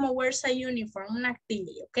puesto como wears a uniform, una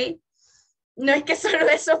activity, ¿ok? No es que solo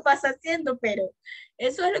eso pasa haciendo, pero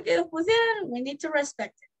eso es lo que ellos pusieron. We need to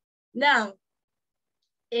respect it. Now,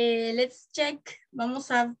 let's check.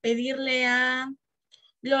 Vamos a pedirle a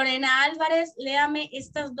Lorena Álvarez, léame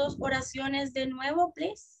estas dos oraciones de nuevo,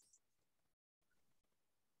 please.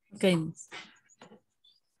 Okay.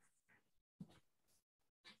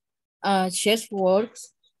 A chef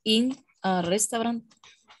works in a restaurant.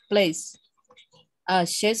 Place. A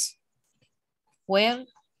chef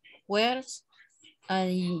wears a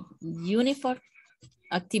uniform.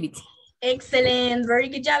 Activity. Excellent. Very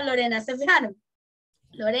good job, Lorena. ¿Se fijaron?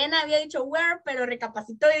 Lorena había dicho where, pero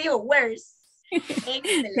recapacitó y dijo where's.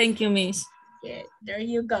 Excellent. Thank you, Miss. Good. There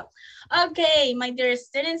you go. Okay, my dear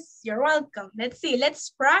students, you're welcome. Let's see. Let's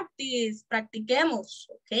practice. Practiquemos,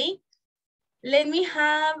 okay? Let me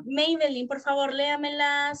have Maybelline, por favor, léame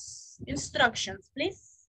las instructions,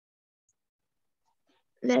 please.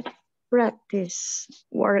 Let's practice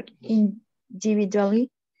work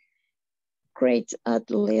individually. Create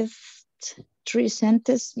at least 3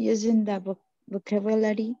 sentences using the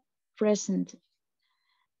vocabulary present.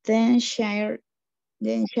 Then share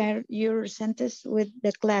your sentence with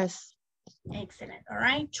the class. Excellent. All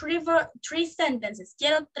right. Three sentences.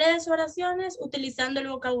 Quiero 3 oraciones utilizando el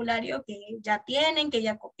vocabulario que ya tienen, que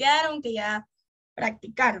ya copiaron, que ya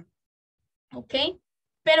practicaron. ¿Ok?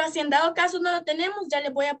 Pero si en dado caso no lo tenemos, ya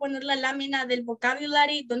les voy a poner la lámina del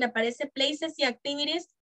vocabulary donde aparece places y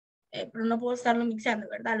activities, pero no puedo estarlo mixando,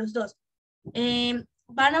 ¿verdad? Los dos.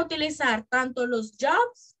 Van a utilizar tanto los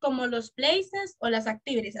jobs como los places o las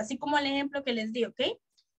activities, así como el ejemplo que les di, ¿ok?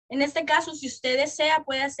 En este caso, si usted desea,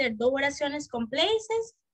 puede hacer 2 oraciones con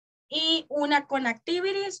places y una con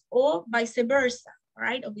activities o viceversa,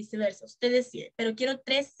 right? O viceversa, usted decide, pero quiero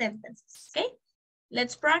 3 sentences, ¿ok?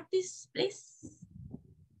 Let's practice, please.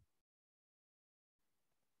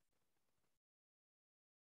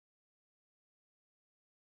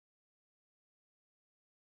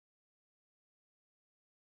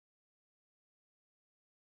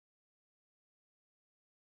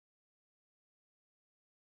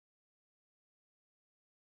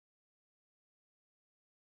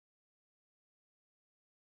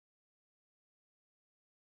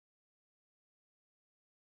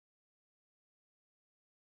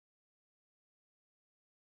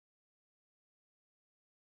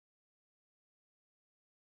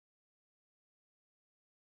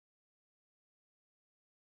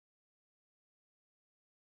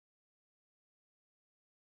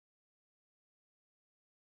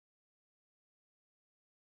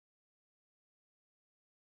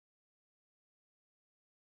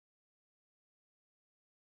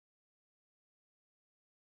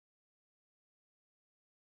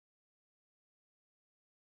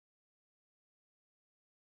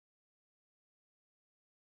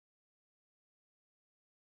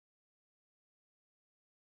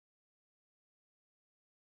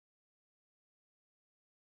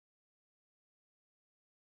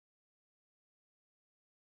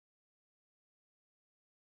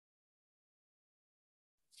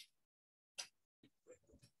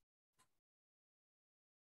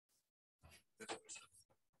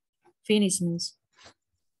 Finish, Miss.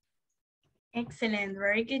 Excellent,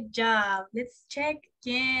 very good job. Let's check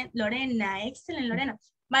quién. Lorena, excelente, Lorena.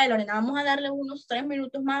 Vale, Lorena, vamos a darle unos 3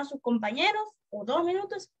 minutos más a sus compañeros, o 2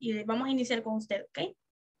 minutos, y vamos a iniciar con usted, ¿ok?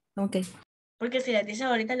 Ok. Porque si les dice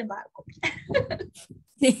ahorita, les va a dar copia.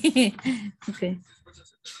 Ok.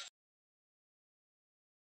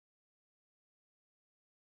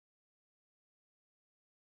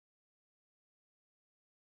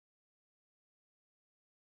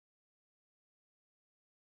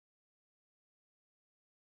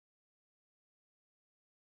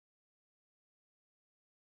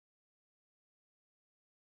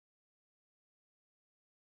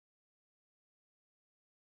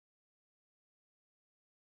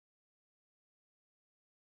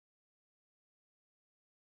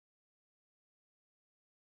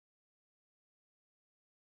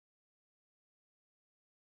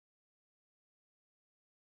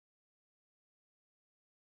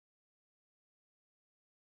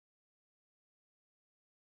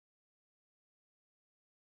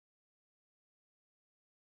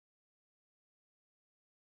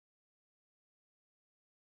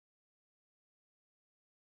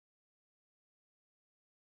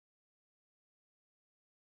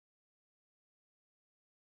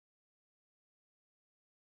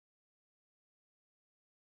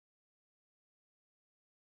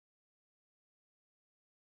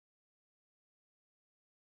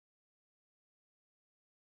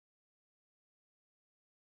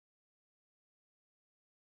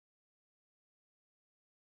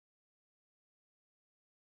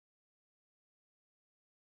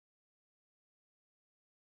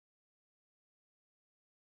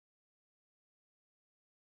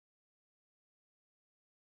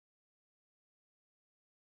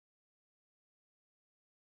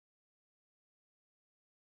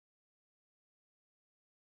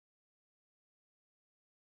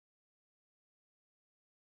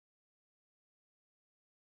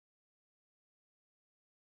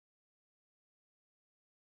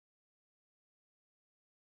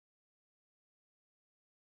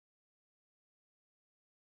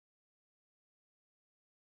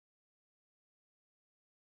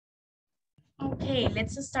 Okay,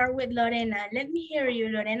 let's start with Lorena. Let me hear you,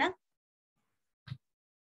 Lorena.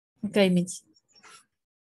 Okay, Miss.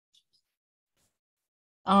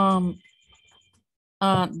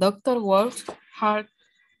 Doctor works hard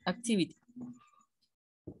activity.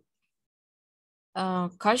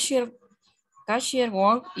 Cashier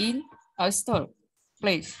work in a store,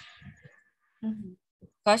 place.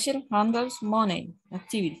 Cashier handles money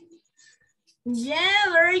activity.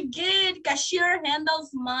 Yeah, very good. Cashier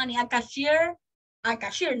handles money. A cashier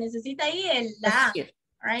necesita ahí Cashier.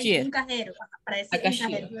 right? Cashier. Un cajero. Para decir un Cashier.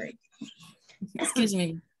 cajero. Right? Excuse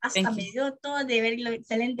me. Hasta Thank me you. dio todo de ver lo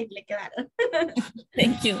excelente que le quedaron.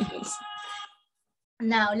 Thank you.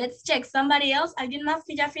 Now, let's check. Somebody else. ¿Alguien más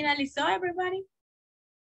que ya finalizó, everybody?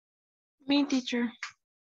 Me, teacher.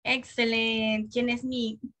 Excellent. ¿Quién es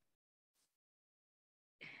mi?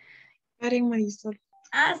 Karen Marisol.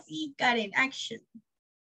 Ah, sí, Karen. Action.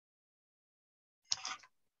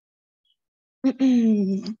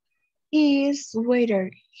 He is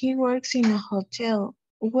waiter. He works in a hotel.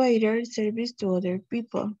 Waiter service to other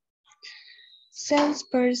people.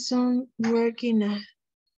 Salesperson work in a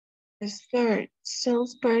store.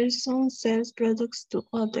 Salesperson sells products to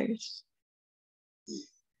others.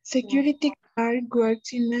 Security guard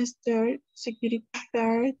works in a store. Security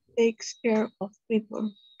guard takes care of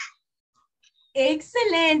people.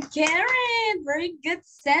 Excellent, Karen. Very good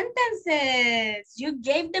sentences. You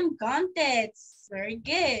gave them context. Very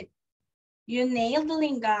good. You nailed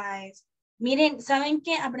it, guys. Miren, ¿saben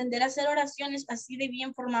qué? Aprender a hacer oraciones así de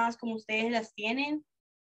bien formadas como ustedes las tienen.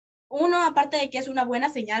 Uno, aparte de que es una buena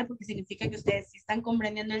señal, porque significa que ustedes sí están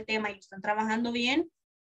comprendiendo el tema y están trabajando bien.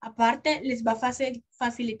 Aparte, les va a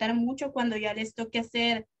facilitar mucho cuando ya les toque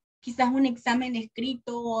hacer quizás un examen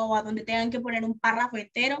escrito o a donde tengan que poner un párrafo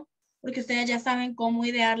entero, porque ustedes ya saben cómo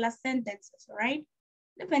idear las sentences, right?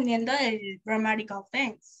 Dependiendo del grammatical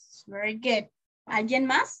things. Very good. ¿Alguien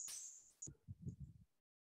más?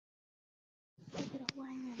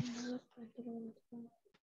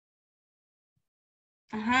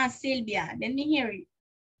 Ajá, Silvia, let me hear you.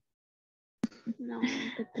 No,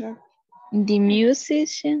 the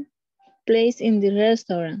musician plays in the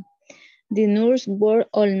restaurant. The nurse works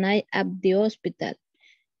all night at the hospital.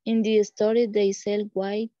 In the store, they sell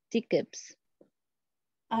white tickets.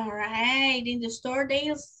 All right, in the store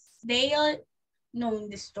they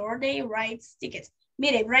write tickets.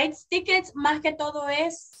 Mire, write tickets más que todo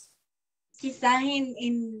es quizás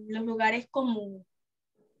en los lugares como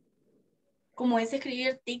como es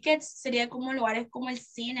escribir tickets, sería como lugares como el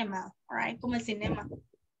cinema, alright, como el cinema,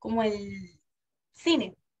 como el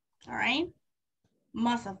cine, alright,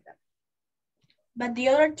 most of them. But the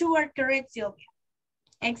other two are correct, Sylvia.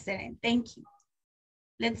 Excellent, thank you.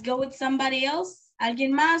 Let's go with somebody else.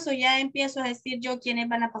 ¿Alguien más o ya empiezo a decir yo quiénes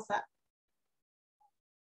van a pasar?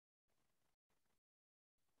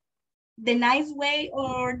 The nice way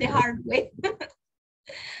or the hard way.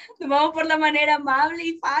 Vamos por la manera amable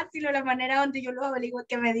y fácil o la manera donde yo los obligo a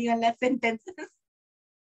que me digan las sentencias.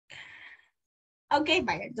 Ok,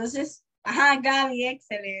 vaya, entonces, ajá, Gaby,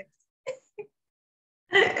 excelente.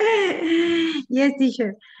 Yes,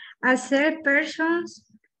 teacher. A salesperson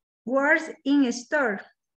works in a store.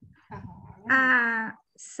 A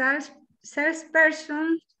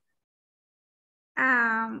salesperson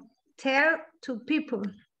tell to people.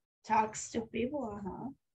 Talks to people,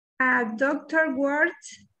 uh-huh. A doctor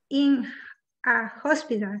works in a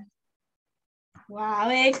hospital. Wow,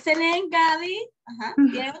 excellent, Gaby. Ajá,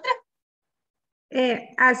 ¿tiene otra?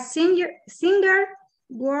 A singer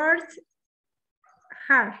works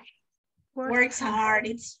hard. Works hard,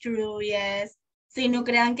 it's true, yes. Sí, no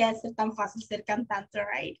crean que es tan fácil ser cantante,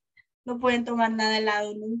 right? No pueden tomar nada de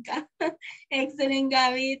lado nunca. Excellent,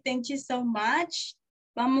 Gaby. Thank you so much.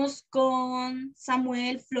 Vamos con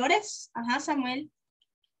Samuel Flores. Ajá, Samuel.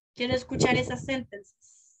 Quiero escuchar esas sentences.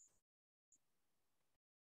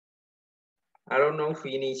 I don't know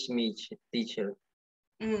finish me, teacher.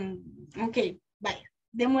 Ok, vaya.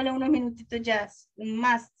 Démosle unos minutitos ya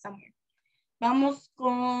más, Samuel. Vamos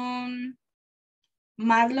con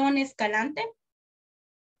Marlon Escalante.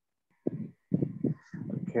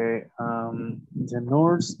 Okay, the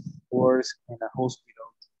nurse works in a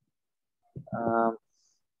hospital.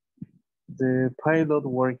 The pilot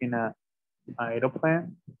works in an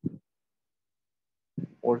aeroplane.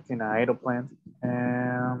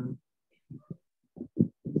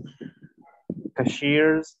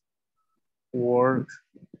 Cashiers work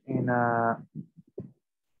in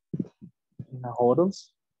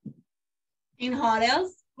hotels. In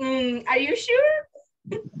hotels? Are you sure?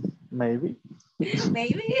 Maybe.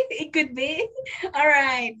 Maybe, it could be. All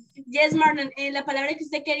right. Yes, Marlon, la palabra que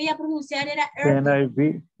usted quería pronunciar era Can airplane. I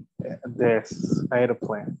be? This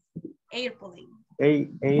aeroplane. Airplane.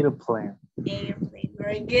 Aeroplane. Airplane.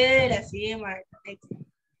 Very good. Así, Marlon. Excellent.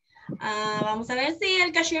 Vamos a ver si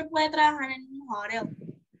el cashier puede trabajar en un hotel.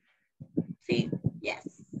 Sí,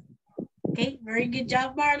 yes. Okay, very good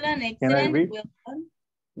job, Marlon. Excellent. Can I read? Well done.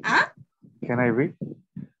 ¿Ah? Can I read?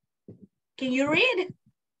 Can you read?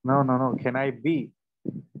 No. Can I be?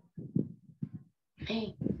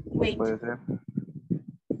 Hey, wait. Puede ser.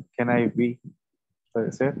 Can I be?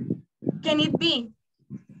 Puede ser. Can it be?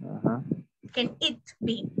 Ajá. Can it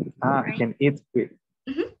be? Right. Can it be?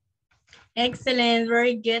 Excellent,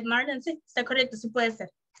 very good, Marlon. Sí, está correcto, sí puede ser.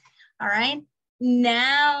 All right.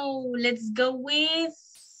 Now, let's go with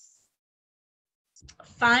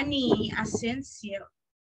Fanny Asensio.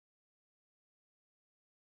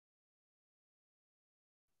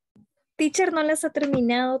 Teacher no les ha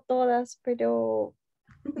terminado todas, pero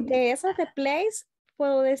de esas de place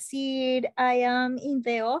puedo decir I am in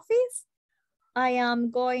the office, I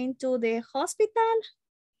am going to the hospital.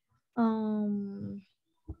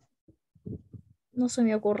 No se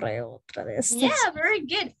me ocurre otra de estas. Yeah, very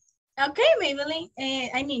good. Okay, Maybelline.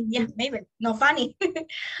 Maybelline. No, Fanny.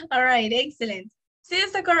 All right, excellent. Sí,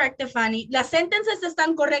 está correcto, Fanny. Las sentences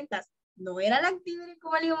están correctas. No era la actividad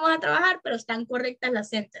como le íbamos a trabajar, pero están correctas las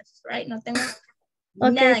sentences, right? No tengo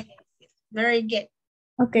nada que decir. Very good.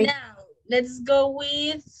 Okay. Now, let's go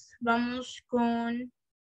with, vamos con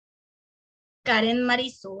Karen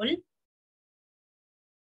Marisol.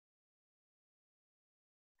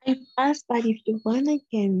 I passed, but if you want, I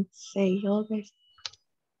can say others.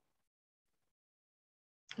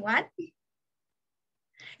 What?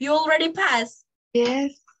 You already passed?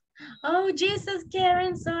 Yes. Oh, Jesus,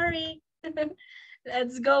 Karen, sorry.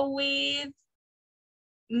 Let's go with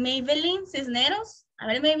Maybelline Cisneros. A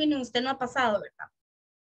ver, Maybelline, usted no ha pasado, ¿verdad?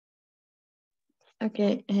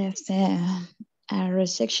 Okay, a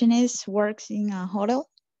receptionist works in a hotel.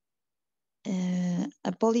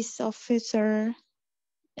 A police officer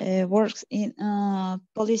works in a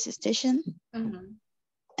police station.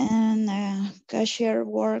 And a cashier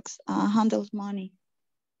works, handles money.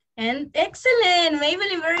 And excellent,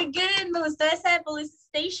 Maybelline, very good. Me gustó esa de police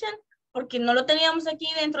station porque no lo teníamos aquí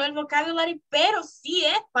dentro del vocabulario, pero sí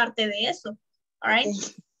es parte de eso. All right.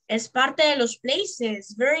 Es parte de los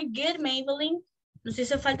places. Very good, Maybelline. Nos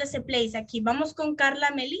hizo falta ese place aquí. Vamos con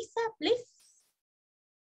Carla Melissa, please.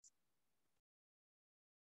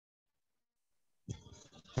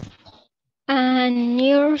 A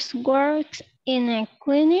nurse works in a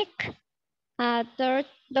clinic. A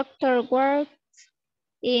doctor works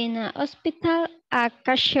in a hospital. A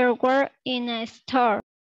cashier works in a store.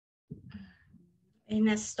 In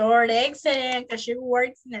a store, excellent. Cashier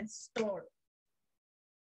works in a store.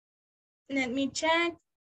 Let me check.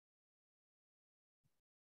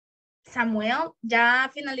 Samuel, ¿ya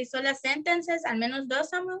finalizó las sentences? Al menos dos,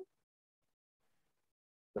 Samuel.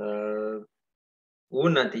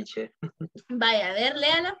 Una, teacher. Vaya, a ver,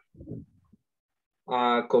 léala.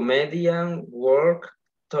 A comedian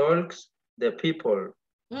talks the people.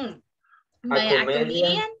 Vaya, a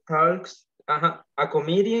comedian talks. A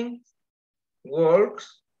comedian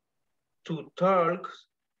works to talk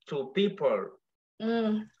to people.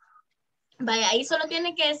 Vaya, ahí solo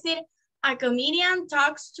tiene que decir a comedian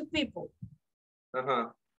talks to people.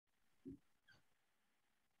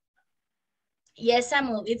 Yes,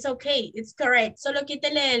 Samuel, it's okay, it's correct. Solo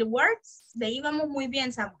quítele el words, de ahí vamos muy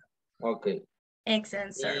bien, Samuel. Ok.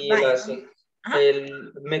 Excellent, sir. Y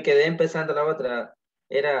me quedé empezando la otra.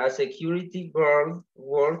 Era a security guard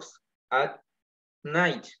works at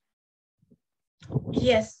night.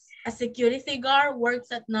 Yes, a security guard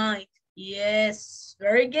works at night. Yes,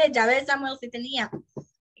 very good. Ya ves, Samuel, si tenía.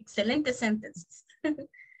 Excelente sentences.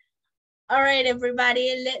 All right,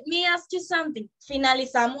 everybody, let me ask you something.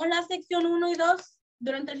 Finalizamos la sección 1 y 2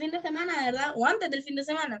 durante el fin de semana, ¿verdad? O antes del fin de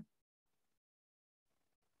semana.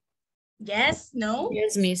 Yes, no?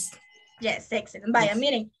 Yes, miss. Yes, excellent. Vaya,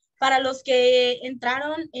 miren, para los que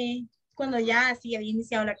entraron cuando ya sí había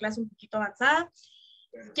iniciado la clase un poquito avanzada,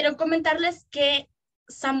 quiero comentarles que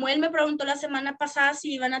Samuel me preguntó la semana pasada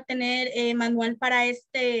si iban a tener manual para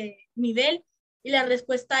este nivel y la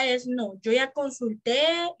respuesta es no. Yo ya consulté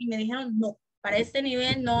y me dijeron no, para este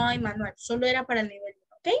nivel no hay manual, solo era para el nivel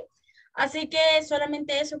 1, ¿ok? Así que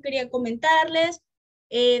solamente eso quería comentarles,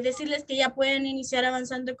 decirles que ya pueden iniciar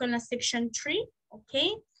avanzando con la section 3, ¿ok?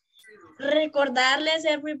 Recordarles,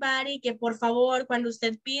 everybody, que por favor, cuando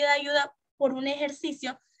usted pida ayuda por un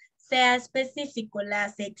ejercicio, sea específico la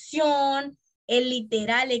sección, el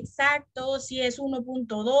literal exacto, si es 1.2,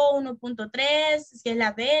 1.3, si es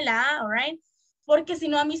la B, la A, all right? Porque si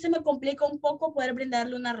no, a mí se me complica un poco poder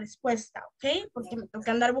brindarle una respuesta, ¿ok? Porque me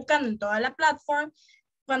toca andar buscando en toda la plataforma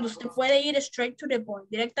cuando usted puede ir straight to the point,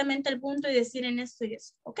 directamente al punto y decir en esto y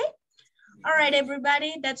eso, ¿ok? All right,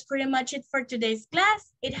 everybody, that's pretty much it for today's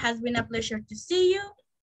class. It has been a pleasure to see you,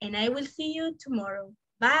 and I will see you tomorrow.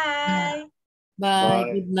 Bye.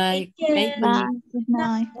 Bye. Good night. Take care. Bye. Good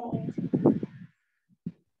night.